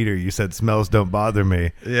propane heater, you said smells don't bother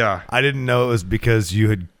me. Yeah. I didn't know it was because you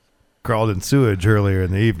had crawled in sewage earlier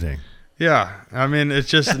in the evening. Yeah. I mean, it's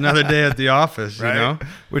just another day at the office, right?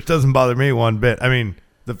 Which doesn't bother me one bit. I mean,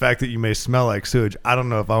 the fact that you may smell like sewage, I don't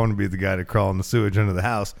know if I want to be the guy to crawl in the sewage under the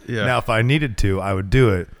house. Yeah. Now, if I needed to, I would do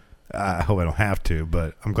it. I hope I don't have to,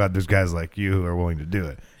 but I'm glad there's guys like you who are willing to do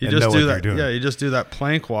it. You just do that. Yeah, you just do that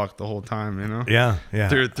plank walk the whole time, Yeah.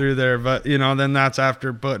 Through there, but then that's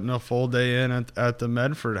after putting a full day in at the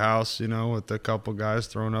Medford house, with a couple guys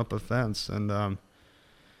throwing up a fence, and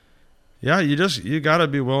you got to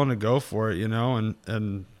be willing to go for it,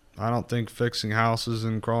 and I don't think fixing houses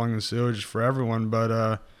and crawling in sewage is for everyone,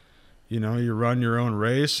 but you run your own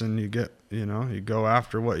race and you get, you go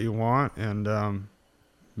after what you want, and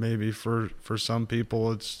maybe for some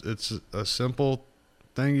people it's a simple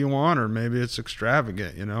thing you want, or maybe it's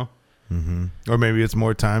extravagant, Mm-hmm. Or maybe it's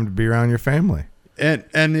more time to be around your family.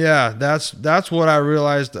 And yeah, that's what I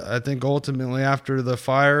realized. I think ultimately after the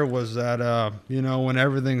fire was that when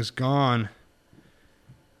everything's gone,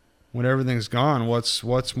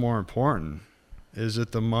 what's more important? Is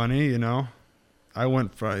it the money? I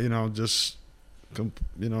went from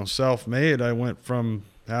self-made. I went from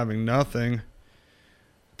having nothing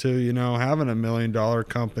to, having $1 million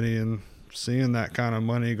company and seeing that kind of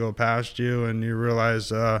money go past you, and you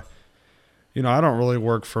realize, I don't really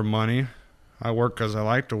work for money. I work because I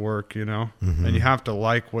like to work, Mm-hmm. and you have to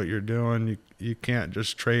like what you're doing. You can't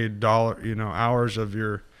just trade hours of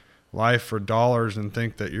your life for dollars and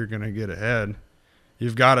think that you're going to get ahead.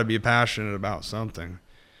 You've got to be passionate about something.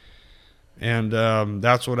 And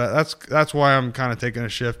that's why I'm kind of taking a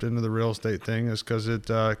shift into the real estate thing, is because it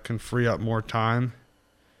can free up more time.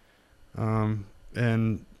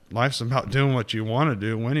 And life's about doing what you want to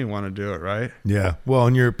do when you want to do it, right? Yeah. Well,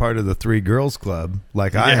 and you're part of the 3 Girls Club,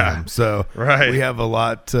 like I am. So right. We have a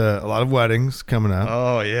lot of weddings coming up.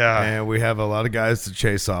 Oh yeah. And we have a lot of guys to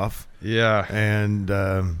chase off. Yeah. And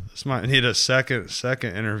this might need a second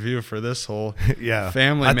interview for this whole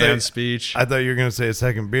family man speech. I thought you were going to say a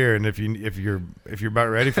second beer, and if you're about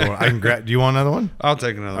ready for one, I can grab. Do you want another one? I'll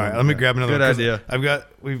take another one. All right, let me grab another Good one. idea.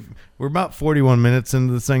 We're about 41 minutes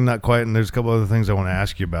into this thing, not quite, and there's a couple other things I want to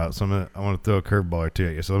ask you about. So I want to throw a curveball or two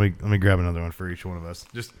at you. So let me grab another one for each one of us.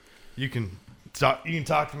 Just you can talk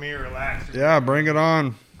to me or relax. Yeah, bring it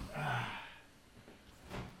on.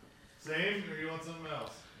 Same, or you want something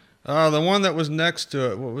else? The one that was next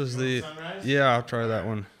to it. What was the? Sunrise? Yeah, I'll try that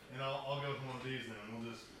one. And I'll go with one of these then.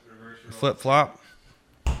 We'll just reverse your Flip flop.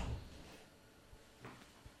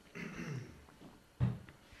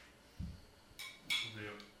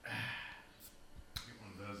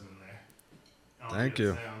 Thank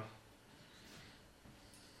you.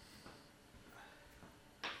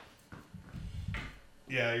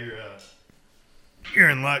 Yeah, you're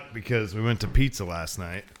in luck because we went to pizza last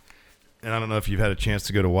night, and I don't know if you've had a chance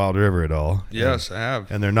to go to Wild River at all. Yes, I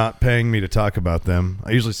have. And they're not paying me to talk about them.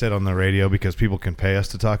 I usually say it on the radio because people can pay us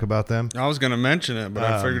to talk about them. I was going to mention it, but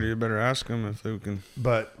I figured you better ask them if they can.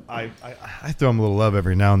 But I throw them a little love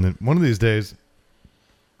every now and then. One of these days,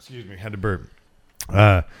 excuse me, had to burp.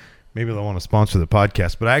 Maybe they'll want to sponsor the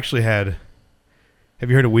podcast. But I actually have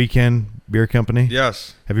you heard of Weekend Beer Company?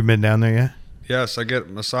 Yes. Have you been down there yet? Yes, I get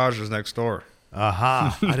massages next door.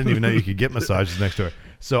 Aha. I didn't even know you could get massages next door.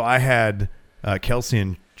 So I had Kelsey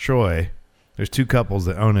and Troy. There's 2 couples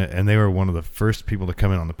that own it, and they were one of the first people to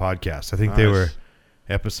come in on the podcast. I think they were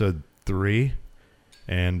episode 3,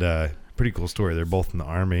 and pretty cool story. They're both in the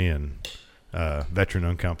Army and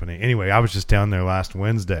veteran-owned company. Anyway, I was just down there last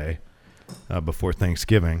Wednesday before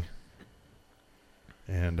Thanksgiving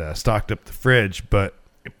and stocked up the fridge, but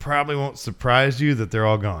it probably won't surprise you that they're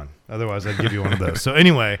all gone. Otherwise, I'd give you one of those. So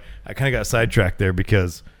anyway, I kind of got sidetracked there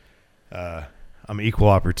because I'm equal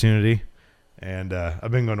opportunity, and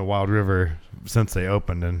I've been going to Wild River since they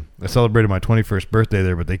opened, and I celebrated my 21st birthday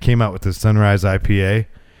there, but they came out with this Sunrise IPA.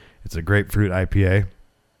 It's a grapefruit IPA,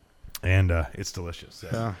 and it's delicious.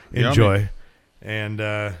 So yeah, enjoy. Yummy.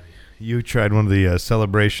 And you tried one of the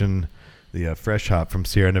Celebration, the fresh hop from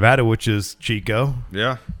Sierra Nevada, which is Chico.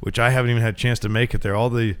 Yeah. Which I haven't even had a chance to make it there. All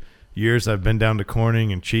the years I've been down to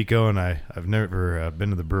Corning and Chico, and I've never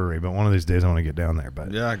been to the brewery, but one of these days I want to get down there.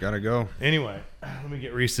 But yeah, I got to go. Anyway, let me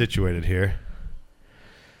get resituated here.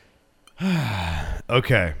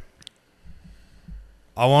 Okay.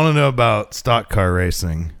 I want to know about stock car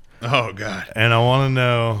racing. Oh, God. And I want to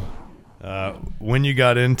know when you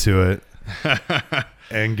got into it.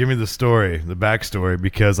 And give me the story, the backstory,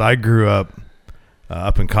 because I grew up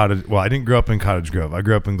in Cottage. Well, I didn't grow up in Cottage Grove. I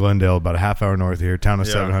grew up in Glendale, about a half hour north of here, town of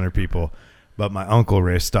 700 people. But my uncle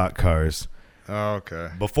raced stock cars. Oh, okay.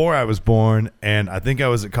 Before I was born, and I think I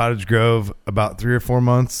was at Cottage Grove about 3 or 4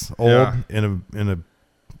 months old in a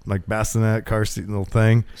like bassinet car seat little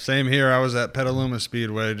thing. Same here. I was at Petaluma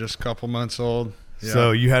Speedway, just a couple months old. Yeah.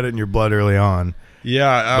 So you had it in your blood early on.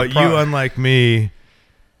 Yeah, but you, unlike me,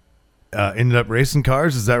 ended up racing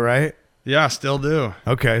cars. Is that right? Yeah, still do.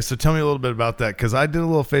 Okay, so tell me a little bit about that, because I did a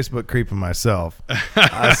little Facebook creeping myself.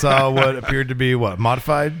 I saw what appeared to be,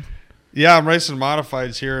 modified? Yeah, I'm racing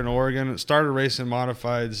modifieds here in Oregon. Started racing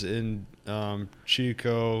modifieds in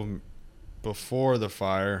Chico before the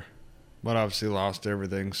fire, but obviously lost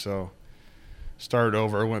everything, so started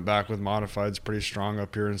over. Went back with modifieds pretty strong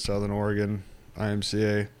up here in Southern Oregon,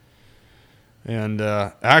 IMCA. And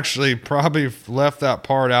actually probably left that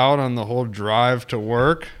part out on the whole drive to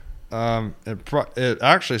work. It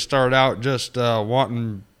actually started out just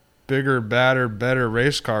wanting bigger, badder, better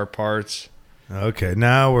race car parts. Okay,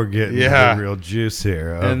 now we're getting the real juice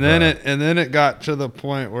here. And then it got to the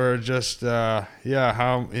point where it just how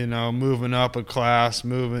moving up a class,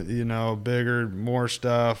 moving bigger, more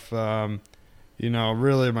stuff.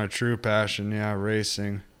 Really my true passion,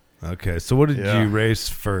 racing. Okay, so what did you race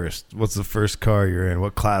first? What's the first car you're in?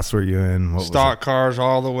 What class were you in? Stock cars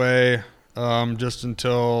all the way, just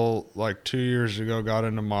until like 2 years ago got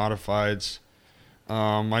into modifieds.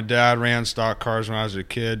 My dad ran stock cars when I was a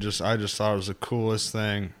kid. I just thought it was the coolest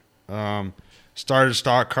thing. Started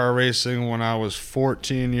stock car racing when I was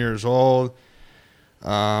 14 years old.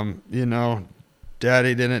 You know,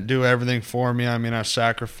 Daddy didn't do everything for me. I mean, I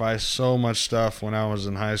sacrificed so much stuff when I was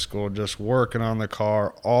in high school, just working on the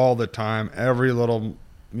car all the time, every little,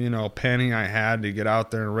 penny I had to get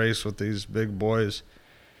out there and race with these big boys.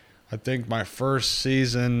 I think my first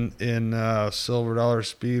season in Silver Dollar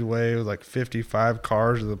Speedway with like 55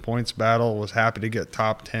 cars in the points battle, was happy to get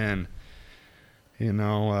top 10.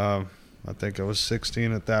 I think I was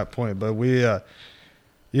 16 at that point. But we,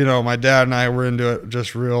 my dad and I were into it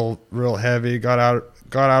just real heavy. Got out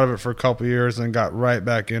of it for a couple of years and got right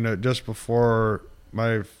back into it just before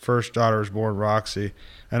my first daughter was born, Roxy.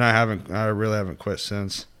 And I really haven't quit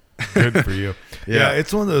since. Good for you. Yeah,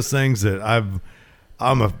 it's one of those things that I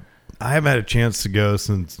haven't had a chance to go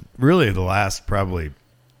since really the last probably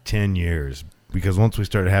 10 years, because once we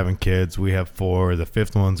started having kids, we have 4. The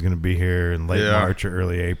 5th one's going to be here in late March or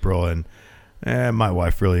early April, and my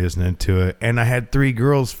wife really isn't into it. And I had 3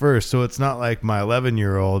 girls first, so it's not like my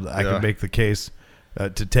 11-year-old, I can make the case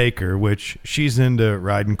to take her, which she's into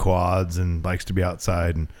riding quads and likes to be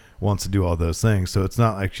outside and wants to do all those things. So it's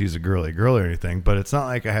not like she's a girly girl or anything, but it's not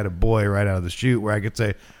like I had a boy right out of the chute where I could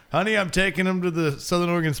say, honey, I'm taking him to the Southern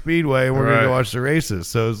Oregon Speedway and we're going to go watch the races.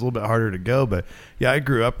 So it was a little bit harder to go. But yeah, I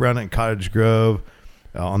grew up around it in Cottage Grove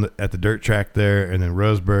at the dirt track there, and then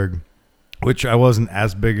Roseburg, which I wasn't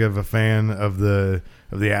as big of a fan of the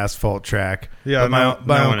asphalt track. Yeah, my no uncle,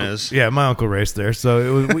 one is. Yeah, my uncle raced there, so it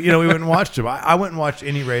was. We went and watched him. I went and watched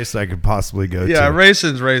any race I could possibly go to. Yeah,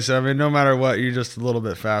 racing's racing. I mean, no matter what, you're just a little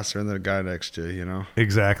bit faster than the guy next to you.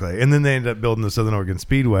 Exactly. And then they ended up building the Southern Oregon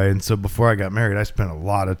Speedway, and so before I got married, I spent a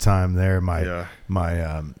lot of time there.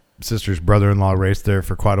 My sister's brother-in-law raced there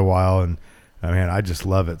for quite a while, and man, I just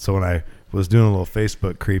love it. So when I was doing a little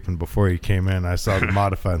Facebook creeping before you came in, I saw the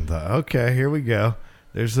modified and thought, okay, here we go.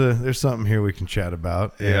 There's something here we can chat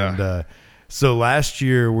about. Yeah. And so last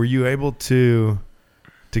year, were you able to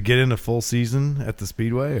get in a full season at the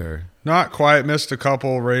Speedway, or not quite? Missed a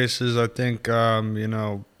couple races. I think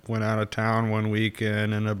went out of town one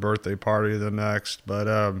weekend and a birthday party the next.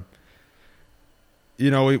 But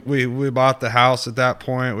we bought the house at that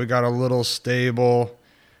point. We got a little stable,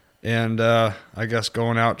 and I guess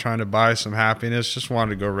going out trying to buy some happiness. Just wanted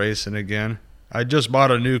to go racing again. I just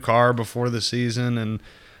bought a new car before the season, and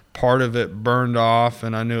part of it burned off,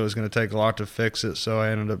 and I knew it was going to take a lot to fix it, so I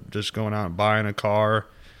ended up just going out and buying a car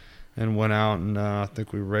and went out, and I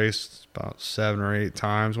think we raced about 7 or 8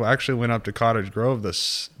 times. We actually went up to Cottage Grove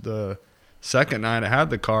the second night I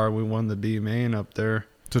had the car. We won the B main up there.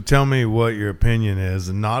 So tell me what your opinion is,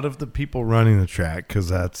 and not of the people running the track, because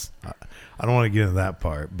I don't want to get into that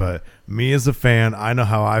part, but me as a fan, I know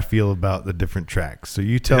how I feel about the different tracks. So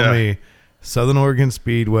you tell me, Southern Oregon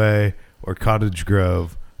Speedway or Cottage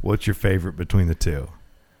Grove, what's your favorite between the two?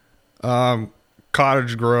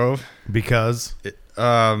 Cottage Grove. Because?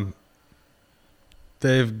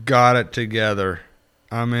 They've got it together.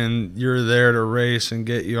 I mean, you're there to race and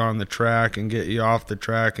get you on the track and get you off the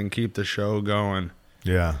track and keep the show going.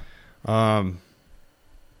 Yeah.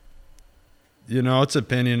 It's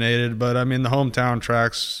opinionated, but I mean, the hometown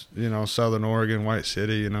tracks, Southern Oregon, White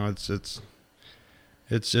City,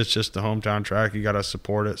 it's just the hometown track. You got to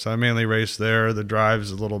support it. So I mainly race there. The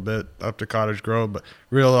drive's a little bit up to Cottage Grove, but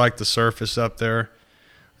really like the surface up there.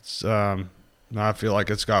 It's I feel like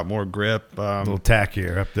it's got more grip. A little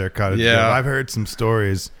tackier up there, Cottage Grove. I've heard some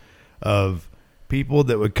stories of people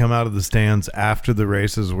that would come out of the stands after the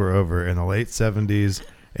races were over in the late 70s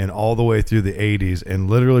and all the way through the 80s and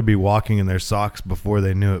literally be walking in their socks before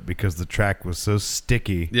they knew it, because the track was so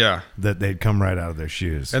sticky that they'd come right out of their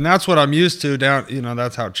shoes. And that's what I'm used to down,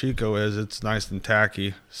 that's how Chico is. It's nice and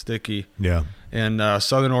tacky, sticky. Yeah. And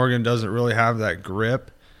Southern Oregon doesn't really have that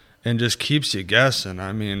grip and just keeps you guessing.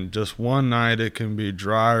 I mean, just one night it can be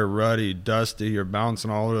dry, ruddy, dusty. You're bouncing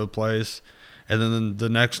all over the place. And then the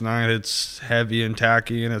next night it's heavy and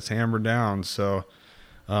tacky and it's hammered down. So,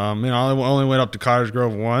 I only went up to Cottage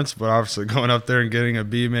Grove once, but obviously going up there and getting a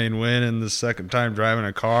B main win and the second time driving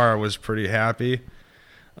a car, I was pretty happy.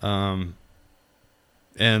 And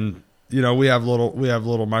we have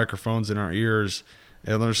little microphones in our ears,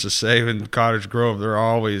 and let's just say in Cottage Grove, they're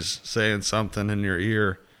always saying something in your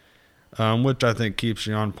ear, which I think keeps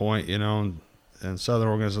you on point, and Southern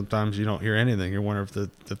Oregon, sometimes you don't hear anything. You wonder if the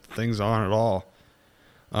thing's on at all.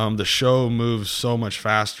 The show moves so much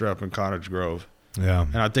faster up in Cottage Grove. Yeah.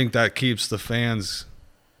 And I think that keeps the fans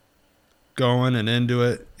going and into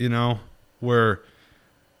it, where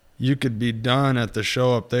you could be done at the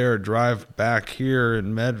show up there, drive back here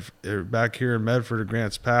in Medford to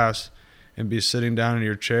Grants Pass, and be sitting down in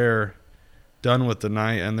your chair, done with the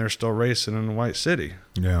night, and they're still racing in White City.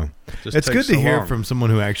 Yeah, Just it's good takes to so hear long. from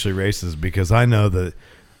someone who actually races, because I know that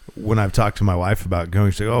when I've talked to my wife about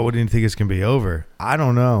going, she's like, "Oh, what do you think it's gonna be over?" I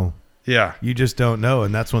don't know. Yeah. You just don't know,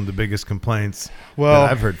 and that's one of the biggest complaints Well,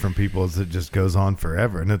 that I've heard from people is it just goes on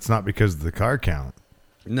forever, and it's not because of the car count.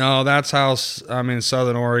 no, that's how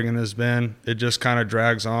Southern Oregon has been. It just kind of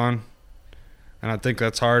drags on, and I think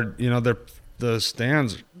that's hard. You know, the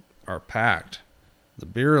stands are packed. The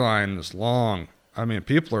beer line is long. I mean,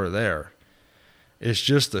 people are there. It's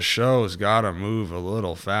just the show's got to move a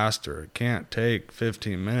little faster. It can't take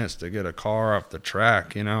 15 minutes to get a car off the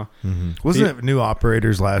track, you know? Wasn't it new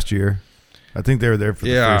operators last year? I think they were there for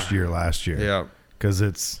the Yeah. first year last year. Yeah. Because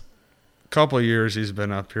it's A couple of years he's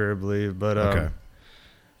been up here, I believe. But, okay.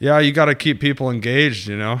 yeah, you got to keep people engaged,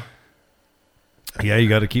 you know? Yeah, you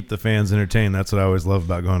got to keep the fans entertained. That's what I always love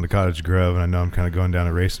about going to Cottage Grove. And I know I'm kind of going down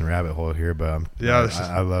a racing rabbit hole here, but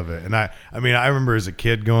I love it. And I mean, I remember as a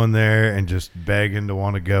kid going there and just begging to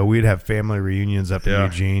want to go. We'd have family reunions up in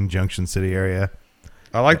Eugene, Junction City area.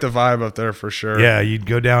 I like the vibe up there for sure. Yeah, you'd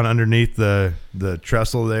go down underneath the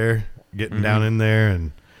trestle there, getting down in there,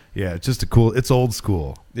 and yeah, it's just it's old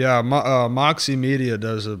school. Yeah, Moxie Media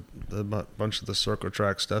does a bunch of the Circle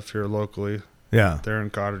Track stuff here locally. Yeah. They're in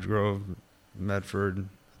Cottage Grove, Medford.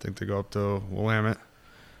 I think they go up to Willamette.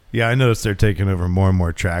 Yeah, I noticed they're taking over more and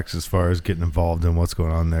more tracks as far as getting involved in what's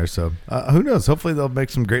going on there. So who knows? Hopefully they'll make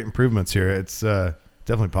some great improvements here. It's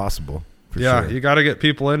definitely possible. For sure. You got to get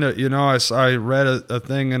people into it. You know, I read a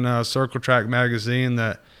thing in Circle Track magazine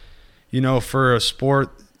that, you know, for a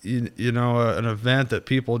sport, you know, an event that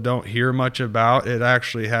people don't hear much about, it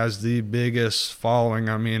actually has the biggest following.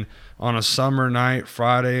 I mean, on a summer night,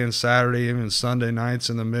 Friday and Saturday, even Sunday nights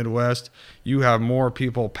in the Midwest, you have more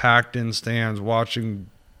people packed in stands watching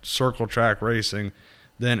Circle Track racing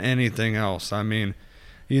than anything else. I mean,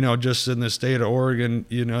 you know, just in the state of Oregon,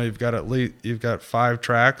 you know, you've got 5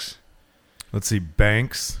 tracks. Let's see,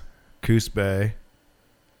 Banks, Coos Bay.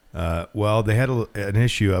 Well, they had an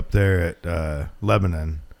issue up there at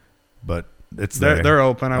Lebanon, but it's there. They're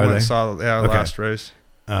open. I went they? and saw last race.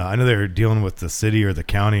 I know they were dealing with the city or the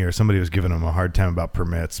county or somebody was giving them a hard time about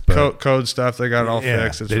permits. But Code stuff, they got it all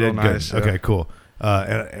fixed. It's real nice. Yeah. Okay, cool.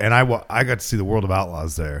 And I got to see the World of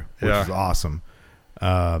Outlaws there, which was awesome.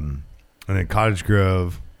 And then Cottage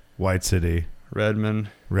Grove, White City, Redmond.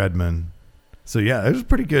 So yeah, there's a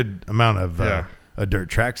pretty good amount of dirt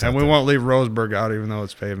tracks. And we won't leave Roseburg out, even though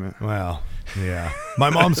it's pavement. Well, yeah. My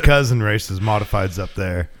mom's cousin races modifieds up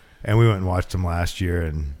there, and we went and watched them last year,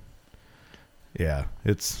 and yeah,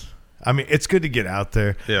 it's good to get out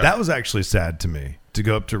there. Yeah. That was actually sad to me to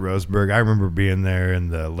go up to Roseburg. I remember being there in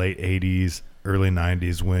the late 80s, early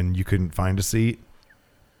 90s when you couldn't find a seat,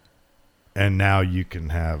 and now you can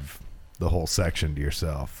have the whole section to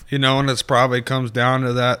yourself. You know, and it's probably comes down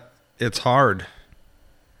to that. It's hard.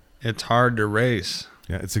 It's hard to race.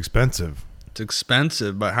 Yeah, it's expensive. It's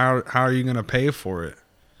expensive, but how are you going to pay for it?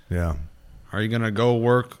 Yeah. Are you going to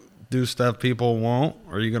go do stuff people won't?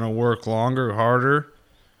 Are you going to work longer, harder?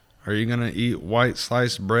 Are you going to eat white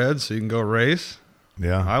sliced bread so you can go race?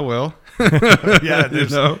 Yeah. I will. Yeah,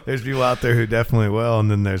 there's people out there who definitely will, and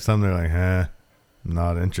then there's some that are like, I'm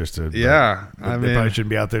not interested. Yeah. But they probably shouldn't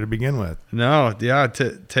be out there to begin with. No, yeah,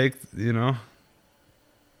 take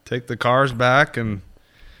the cars back and,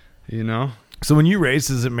 you know. So when you race,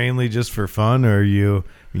 is it mainly just for fun, or you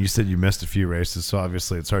said you missed a few races, so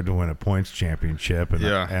obviously it's hard to win a points championship, and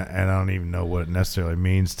I don't even know what it necessarily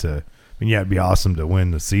means to. I mean, yeah, it'd be awesome to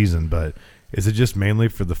win the season, but is it just mainly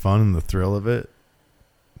for the fun and the thrill of it?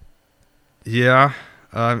 Yeah,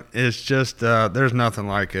 it's just there's nothing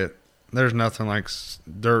like it. There's nothing like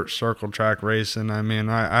dirt circle track racing. I mean,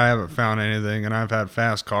 I haven't found anything, and I've had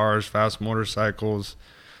fast cars, fast motorcycles,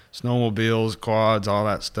 snowmobiles, quads, all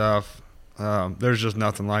that stuff. There's just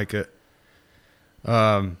nothing like it.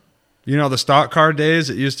 You know, the stock car days,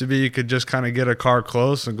 it used to be you could just kind of get a car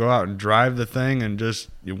close and go out and drive the thing and just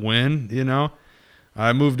win, you know.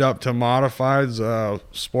 I moved up to modifieds,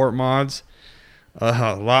 sport mods,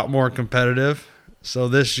 a lot more competitive. So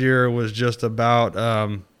this year was just about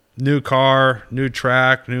new car, new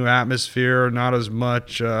track, new atmosphere, not as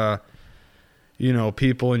much,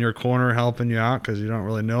 people in your corner helping you out because you don't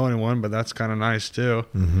really know anyone, but that's kind of nice too.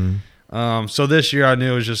 Mm-hmm. So this year I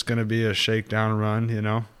knew it was just going to be a shakedown run, you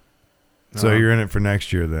know. So you're in it for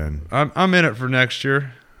next year then? I'm in it for next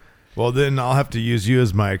year. Well, then I'll have to use you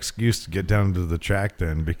as my excuse to get down to the track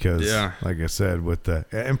then because, like I said,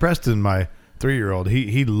 and Preston, my 3-year-old,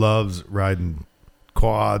 he loves riding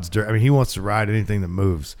quads, dirt. I mean, he wants to ride anything that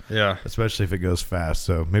moves. Yeah. Especially if it goes fast.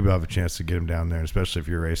 So maybe I'll have a chance to get him down there. And especially if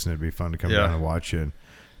you're racing, it'd be fun to come down and watch you and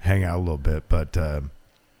hang out a little bit. But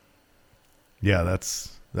yeah,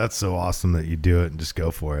 that's so awesome that you do it and just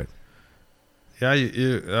go for it. Yeah,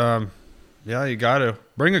 you got to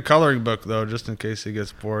bring a coloring book though, just in case he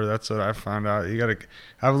gets bored. That's what I found out. You got to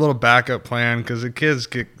have a little backup plan because the kids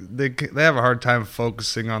they have a hard time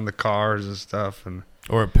focusing on the cars and stuff,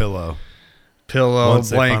 or a pillow, blankie, once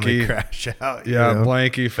they finally crash out. Yeah,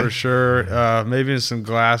 blankie for sure. Maybe some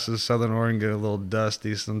glasses. Southern Oregon get a little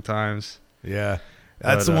dusty sometimes. Yeah.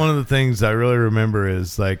 That's one of the things I really remember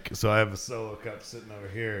is like, so I have a solo cup sitting over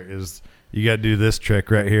here, is you got to do this trick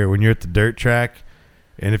right here. When you're at the dirt track,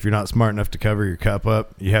 and if you're not smart enough to cover your cup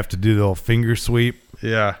up, you have to do the little finger sweep.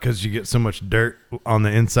 Yeah. Because you get so much dirt on the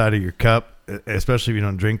inside of your cup, especially if you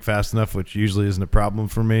don't drink fast enough, which usually isn't a problem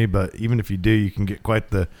for me. But even if you do, you can get quite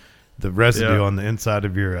the residue on the inside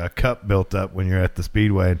of your cup built up when you're at the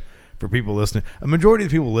speedway. For people listening, a majority of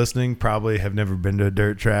the people listening probably have never been to a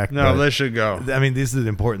dirt track. No, they should go. I mean, these are the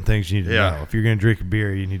important things you need to know. If you're going to drink a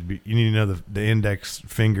beer, you need to know the index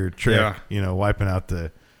finger trick. Yeah. Wiping out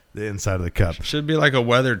the inside of the cup. Should be like a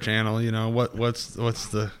weather channel. What's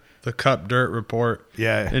the cup dirt report?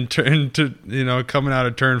 Yeah, into coming out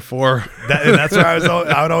of turn 4. And that's where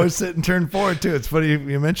I would always sit in turn 4 too. It's funny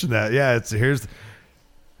you mentioned that. Yeah,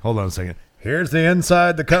 hold on a second. Here's the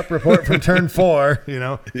inside the cup report from turn 4. We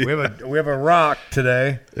have a rock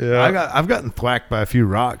today. Yeah, I've gotten thwacked by a few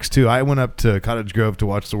rocks too. I went up to Cottage Grove to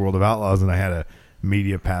watch the World of Outlaws, and I had a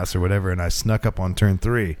media pass or whatever, and I snuck up on turn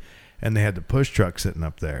 3, and they had the push truck sitting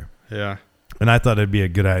up there. Yeah, and I thought it'd be a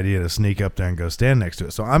good idea to sneak up there and go stand next to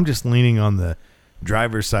it. So I'm just leaning on the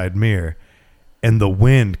driver's side mirror, and the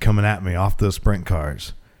wind coming at me off those sprint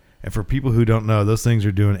cars. And for people who don't know, those things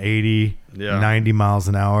are doing 80, 90 miles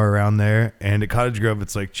an hour around there. And at Cottage Grove,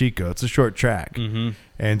 it's like Chico. It's a short track. Mm-hmm.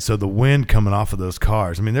 And so the wind coming off of those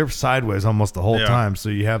cars, I mean, they're sideways almost the whole time. So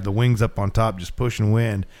you have the wings up on top just pushing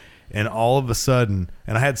wind. And all of a sudden,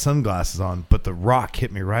 and I had sunglasses on, but the rock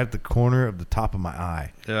hit me right at the corner of the top of my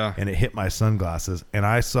eye. Yeah. And it hit my sunglasses. And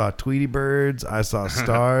I saw Tweety birds. I saw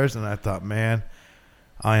stars. And I thought, man,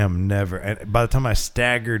 I am never. And by the time I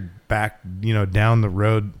staggered back, down the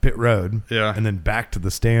road, pit road, and then back to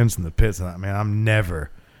the stands and the pits, I thought, man, I'm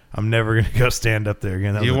never going to go stand up there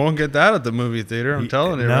again. You won't get that at the movie theater. I'm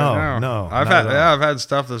telling you right now. No, I've had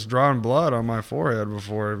stuff that's drawn blood on my forehead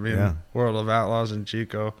before. World of Outlaws in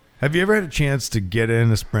Chico. Have you ever had a chance to get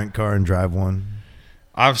in a sprint car and drive one?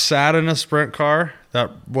 I've sat in a sprint car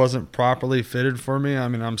that wasn't properly fitted for me. I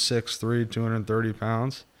mean, I'm 6'3", 230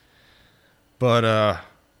 pounds, but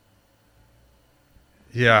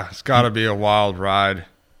yeah, it's got to be a wild ride.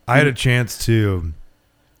 I had a chance to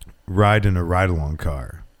ride in a ride-along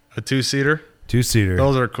car. A two-seater? Two-seater.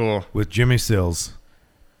 Those are cool. With Jimmy Sills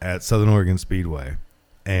at Southern Oregon Speedway.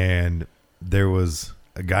 And there was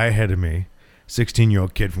a guy ahead of me,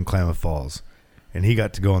 16-year-old kid from Klamath Falls. And he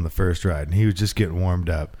got to go on the first ride. And he was just getting warmed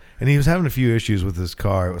up. And he was having a few issues with his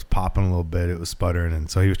car. It was popping a little bit. It was sputtering.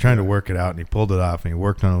 And so he was trying to work it out. And he pulled it off. And he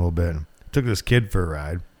worked on it a little bit. And took this kid for a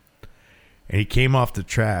ride. And he came off the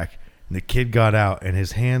track, and the kid got out, and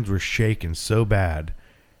his hands were shaking so bad.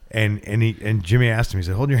 And Jimmy asked him, he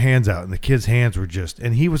said, "Hold your hands out." And the kid's hands were just,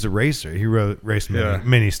 and he was a racer. He raced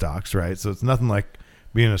mini stocks, right? So it's nothing like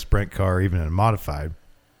being in a sprint car or even in a modified.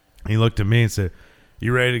 And he looked at me and said,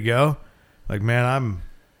 "You ready to go?" Like, man,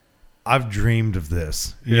 I've dreamed of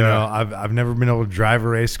this. I've never been able to drive a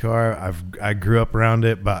race car. I grew up around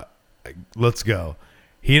it, but let's go.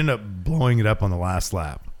 He ended up blowing it up on the last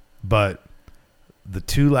lap, but the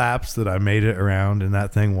 2 laps that I made it around in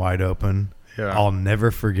that thing wide open, I'll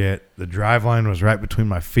never forget. The driveline was right between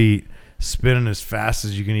my feet, spinning as fast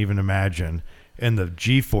as you can even imagine, and the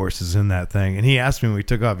G-forces in that thing. And he asked me when we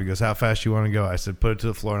took off, he goes, "How fast you want to go?" I said, "Put it to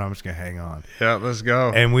the floor, and I'm just going to hang on." Yeah, let's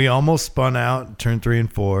go. And we almost spun out, turn 3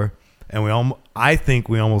 and 4, and I think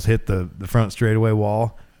we almost hit the front straightaway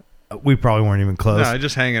wall. We probably weren't even close. No,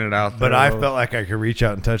 just hanging it out there. But I felt like I could reach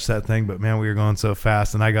out and touch that thing. But, man, we were going so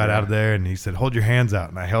fast. And I got out of there, and he said, "Hold your hands out."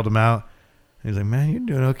 And I held them out. And he's like, "Man, you're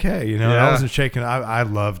doing okay." I wasn't shaking. I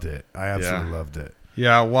loved it. I absolutely loved it.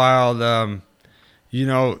 Yeah, wild.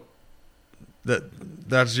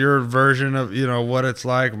 That's your version of, what it's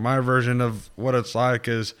like. My version of what it's like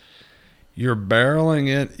is you're barreling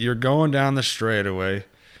it. You're going down the straightaway.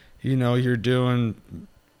 You're doing...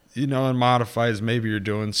 in modifieds, maybe you're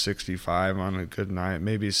doing 65 on a good night,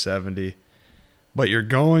 maybe 70. But you're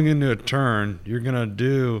going into a turn, you're going to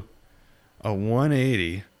do a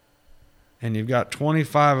 180, and you've got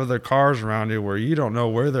 25 other cars around you where you don't know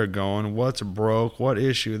where they're going, what's broke, what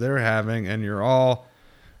issue they're having, and you're all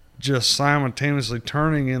just simultaneously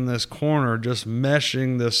turning in this corner, just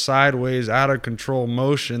meshing this sideways out of control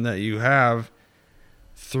motion that you have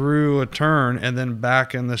through a turn and then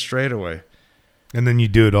back in the straightaway. And then you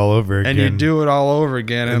do it all over again. And you do it all over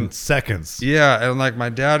again in seconds. Yeah, and like my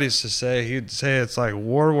dad used to say, he'd say it's like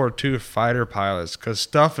World War II fighter pilots, because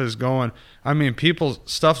stuff is going. I mean,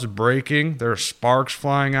 stuff's breaking. There's sparks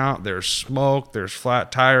flying out. There's smoke. There's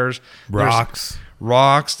flat tires. Rocks.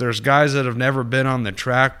 There's guys that have never been on the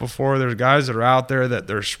track before. There's guys that are out there that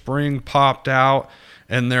their spring popped out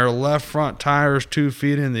and their left front tire's 2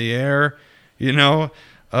 feet in the air. You know,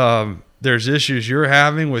 there's issues you're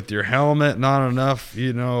having with your helmet, not enough,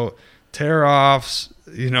 tear-offs,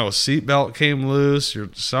 seatbelt came loose or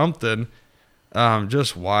something.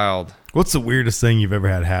 Just wild. What's the weirdest thing you've ever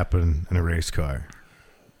had happen in a race car?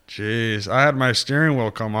 Jeez, I had my steering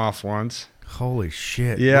wheel come off once. Holy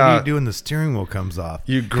shit. Yeah. What do you do when the steering wheel comes off?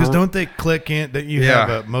 Because don't they click in? That you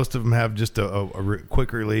have most of them have just a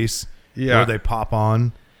quick release where they pop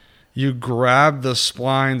on. You grab the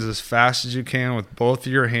splines as fast as you can with both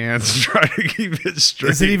of your hands and try to keep it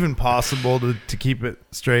straight. Is it even possible to keep it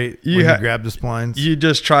straight when you grab the splines? You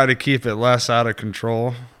just try to keep it less out of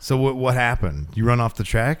control. So what happened? You run off the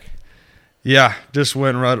track? Yeah, just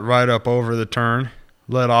went right up over the turn,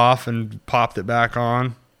 let off and popped it back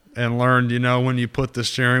on, and learned, when you put the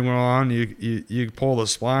steering wheel on, you pull the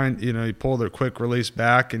spline, you pull the quick release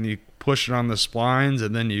back and you push it on the splines,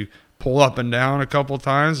 and then you pull up and down a couple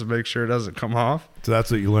times to make sure it doesn't come off. So that's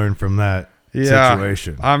what you learned from that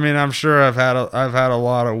situation. I mean, I'm sure I've had a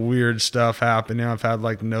lot of weird stuff happen. I've had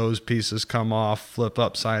like nose pieces come off, flip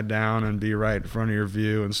upside down, and be right in front of your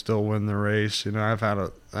view and still win the race. I've had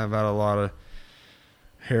a lot of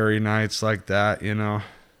hairy nights like that.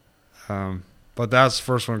 But that's the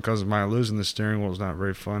first one because of my losing the steering wheel was not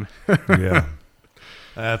very fun. Yeah.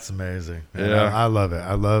 That's amazing. Yeah. I love it.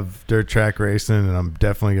 I love dirt track racing, and I'm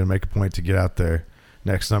definitely going to make a point to get out there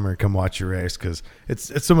next summer and come watch your race, because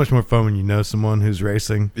it's so much more fun when you know someone who's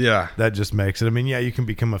racing. Yeah. That just makes it. I mean, yeah, you can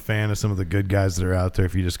become a fan of some of the good guys that are out there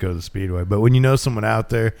if you just go to the speedway. But when you know someone out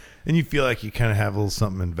there and you feel like you kind of have a little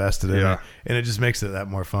something invested in it, and it just makes it that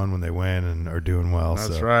more fun when they win and are doing well.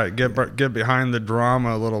 That's right. Get behind the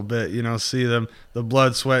drama a little bit, see them, the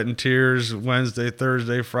blood, sweat, and tears Wednesday,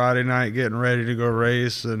 Thursday, Friday night getting ready to go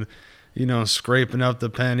race, and scraping up the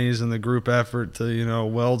pennies and the group effort to,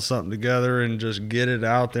 weld something together and just get it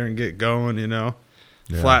out there and get going,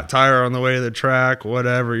 Flat tire on the way to the track,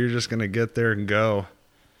 whatever. You're just going to get there and go.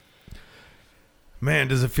 Man,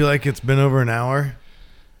 does it feel like it's been over an hour?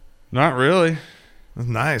 Not really. That's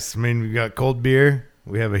nice. I mean, we got cold beer.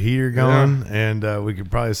 We have a heater going, and we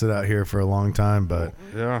could probably sit out here for a long time. But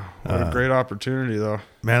yeah, what a great opportunity, though.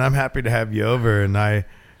 Man, I'm happy to have you over, and I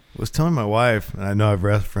was telling my wife, and I know I've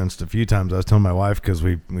referenced a few times, I was telling my wife because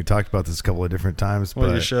we talked about this a couple of different times. Well,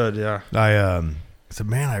 but you should, yeah. I said,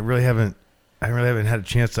 man, I really haven't had a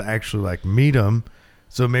chance to actually like meet him.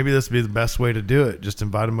 So maybe this would be the best way to do it. Just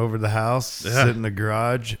invite him over to the house, sit in the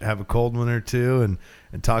garage, have a cold one or two, and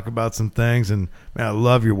talk about some things. And man, I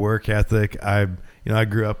love your work ethic. I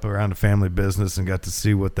grew up around a family business and got to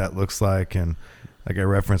see what that looks like. And like I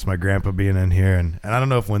referenced my grandpa being in here, and I don't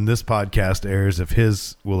know if when this podcast airs, if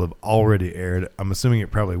his will have already aired. I'm assuming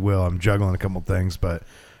it probably will. I'm juggling a couple things, but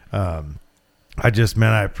I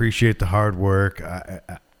appreciate the hard work.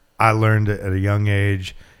 I learned it at a young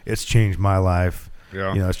age. It's changed my life.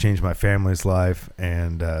 Yeah. It's changed my family's life,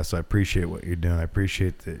 and so I appreciate what you're doing. I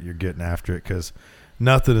appreciate that you're getting after it, because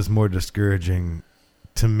nothing is more discouraging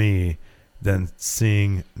to me than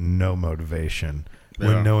seeing no motivation.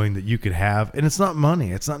 When knowing that you could have, and it's not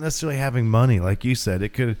money. It's not necessarily having money. Like you said,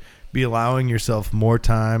 it could be allowing yourself more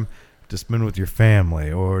time to spend with your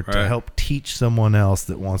family, or to help teach someone else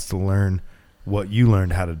that wants to learn what you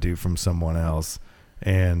learned how to do from someone else.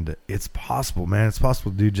 And it's possible, man. It's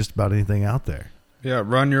possible to do just about anything out there. Yeah,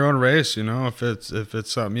 run your own race. If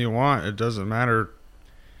it's something you want, it doesn't matter.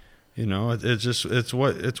 It's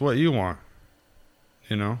what you want.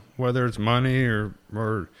 Whether it's money or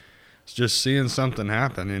it's just seeing something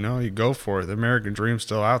happen. You go for it. The American dream's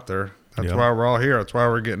still out there. That's why we're all here. That's why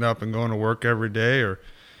we're getting up and going to work every day. Or,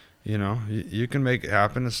 you can make it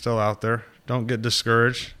happen. It's still out there. Don't get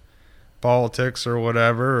discouraged. Politics or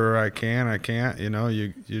whatever, or I can't.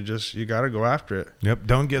 You got to go after it. Yep.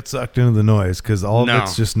 Don't get sucked into the noise, because all of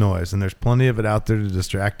it's just noise, and there's plenty of it out there to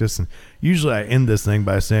distract us. And usually I end this thing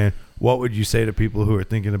by saying, what would you say to people who are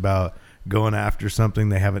thinking about going after something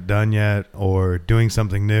they haven't done yet, or doing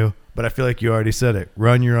something new? But I feel like you already said it.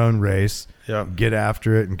 Run your own race. Yep. Get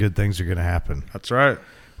after it, and good things are going to happen. That's right.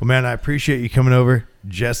 Well, man, I appreciate you coming over.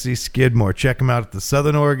 Jesse Skidmore. Check him out at the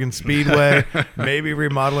Southern Oregon Speedway. Maybe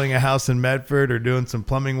remodeling a house in Medford or doing some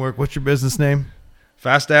plumbing work. What's your business name?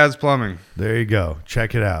 Fast Dad's Plumbing. There you go.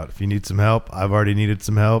 Check it out. If you need some help, I've already needed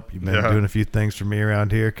some help. You've been doing a few things for me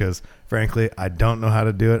around here because, frankly, I don't know how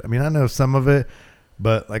to do it. I mean, I know some of it,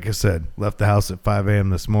 but like I said, left the house at 5 a.m.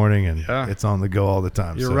 this morning, and it's on the go all the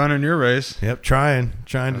time. You're running your race. Yep, trying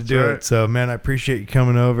to do it. So, man, I appreciate you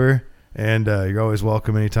coming over, and you're always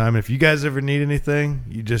welcome anytime. If you guys ever need anything,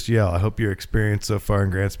 you just yell. I hope your experience so far in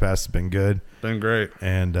Grants Pass has been good. Been great.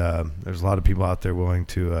 And there's a lot of people out there willing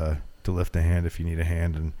to lift a hand if you need a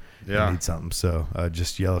hand and you need something. So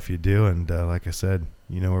just yell if you do. And like I said,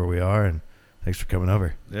 you know where we are. And thanks for coming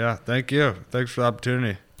over. Yeah, thank you. Thanks for the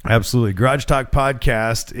opportunity. Absolutely. Garage Talk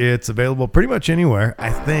Podcast. It's available pretty much anywhere, I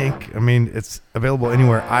think. I mean, it's available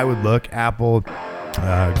anywhere I would look. Apple,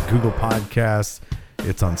 Google Podcasts.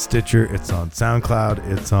 It's on Stitcher. It's on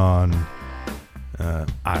SoundCloud. It's on...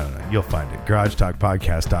 I don't know. You'll find it.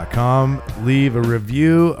 GarageTalkPodcast.com. Leave a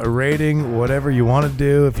review, a rating, whatever you want to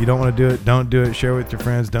do. If you don't want to do it, don't do it. Share it with your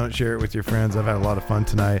friends. Don't share it with your friends. I've had a lot of fun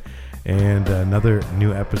tonight. And another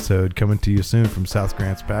new episode coming to you soon from South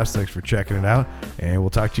Grants Pass. Thanks for checking it out. And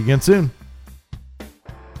we'll talk to you again soon.